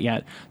can't say that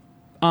yet.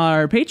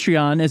 Our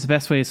Patreon is the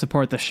best way to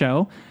support the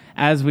show.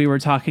 As we were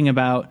talking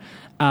about,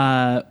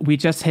 we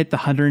just hit the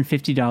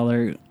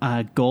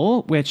 $150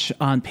 goal, which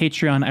on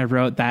Patreon I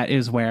wrote that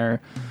is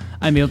where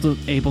I'm able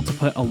to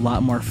put a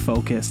lot more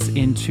focus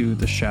into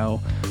the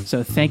show.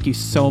 So thank you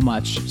so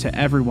much to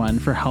everyone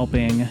for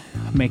helping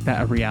make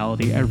that a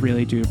reality. I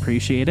really do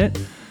appreciate it.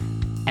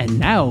 And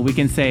now we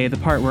can say the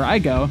part where I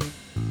go,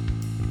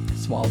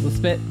 swallow the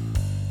spit.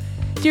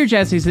 Dear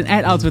Jazz Season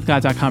at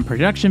oddswithgod.com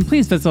production.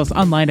 Please visit us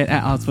online at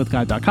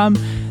oddswithgod.com.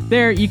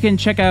 There you can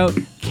check out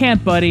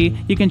Camp Buddy.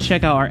 You can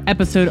check out our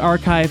episode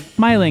archive,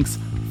 my links,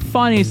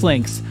 Fawny's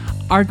links,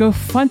 our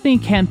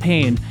GoFundMe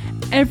campaign,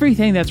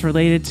 everything that's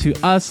related to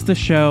us, the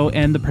show,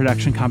 and the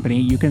production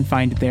company. You can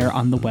find it there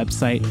on the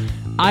website.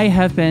 I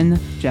have been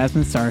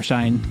Jasmine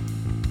Starshine.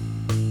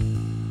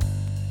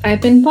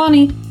 I've been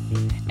Bonnie.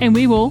 And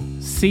we will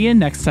see you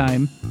next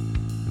time.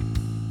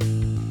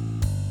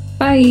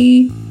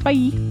 Bye.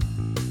 Bye.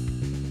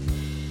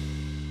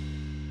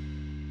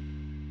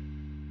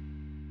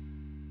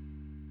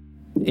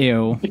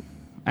 Ew.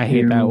 I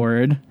hate that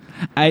word.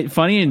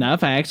 Funny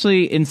enough, I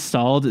actually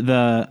installed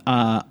the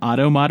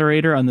auto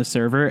moderator on the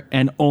server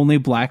and only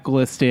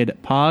blacklisted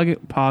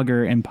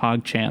Pogger and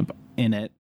PogChamp in it.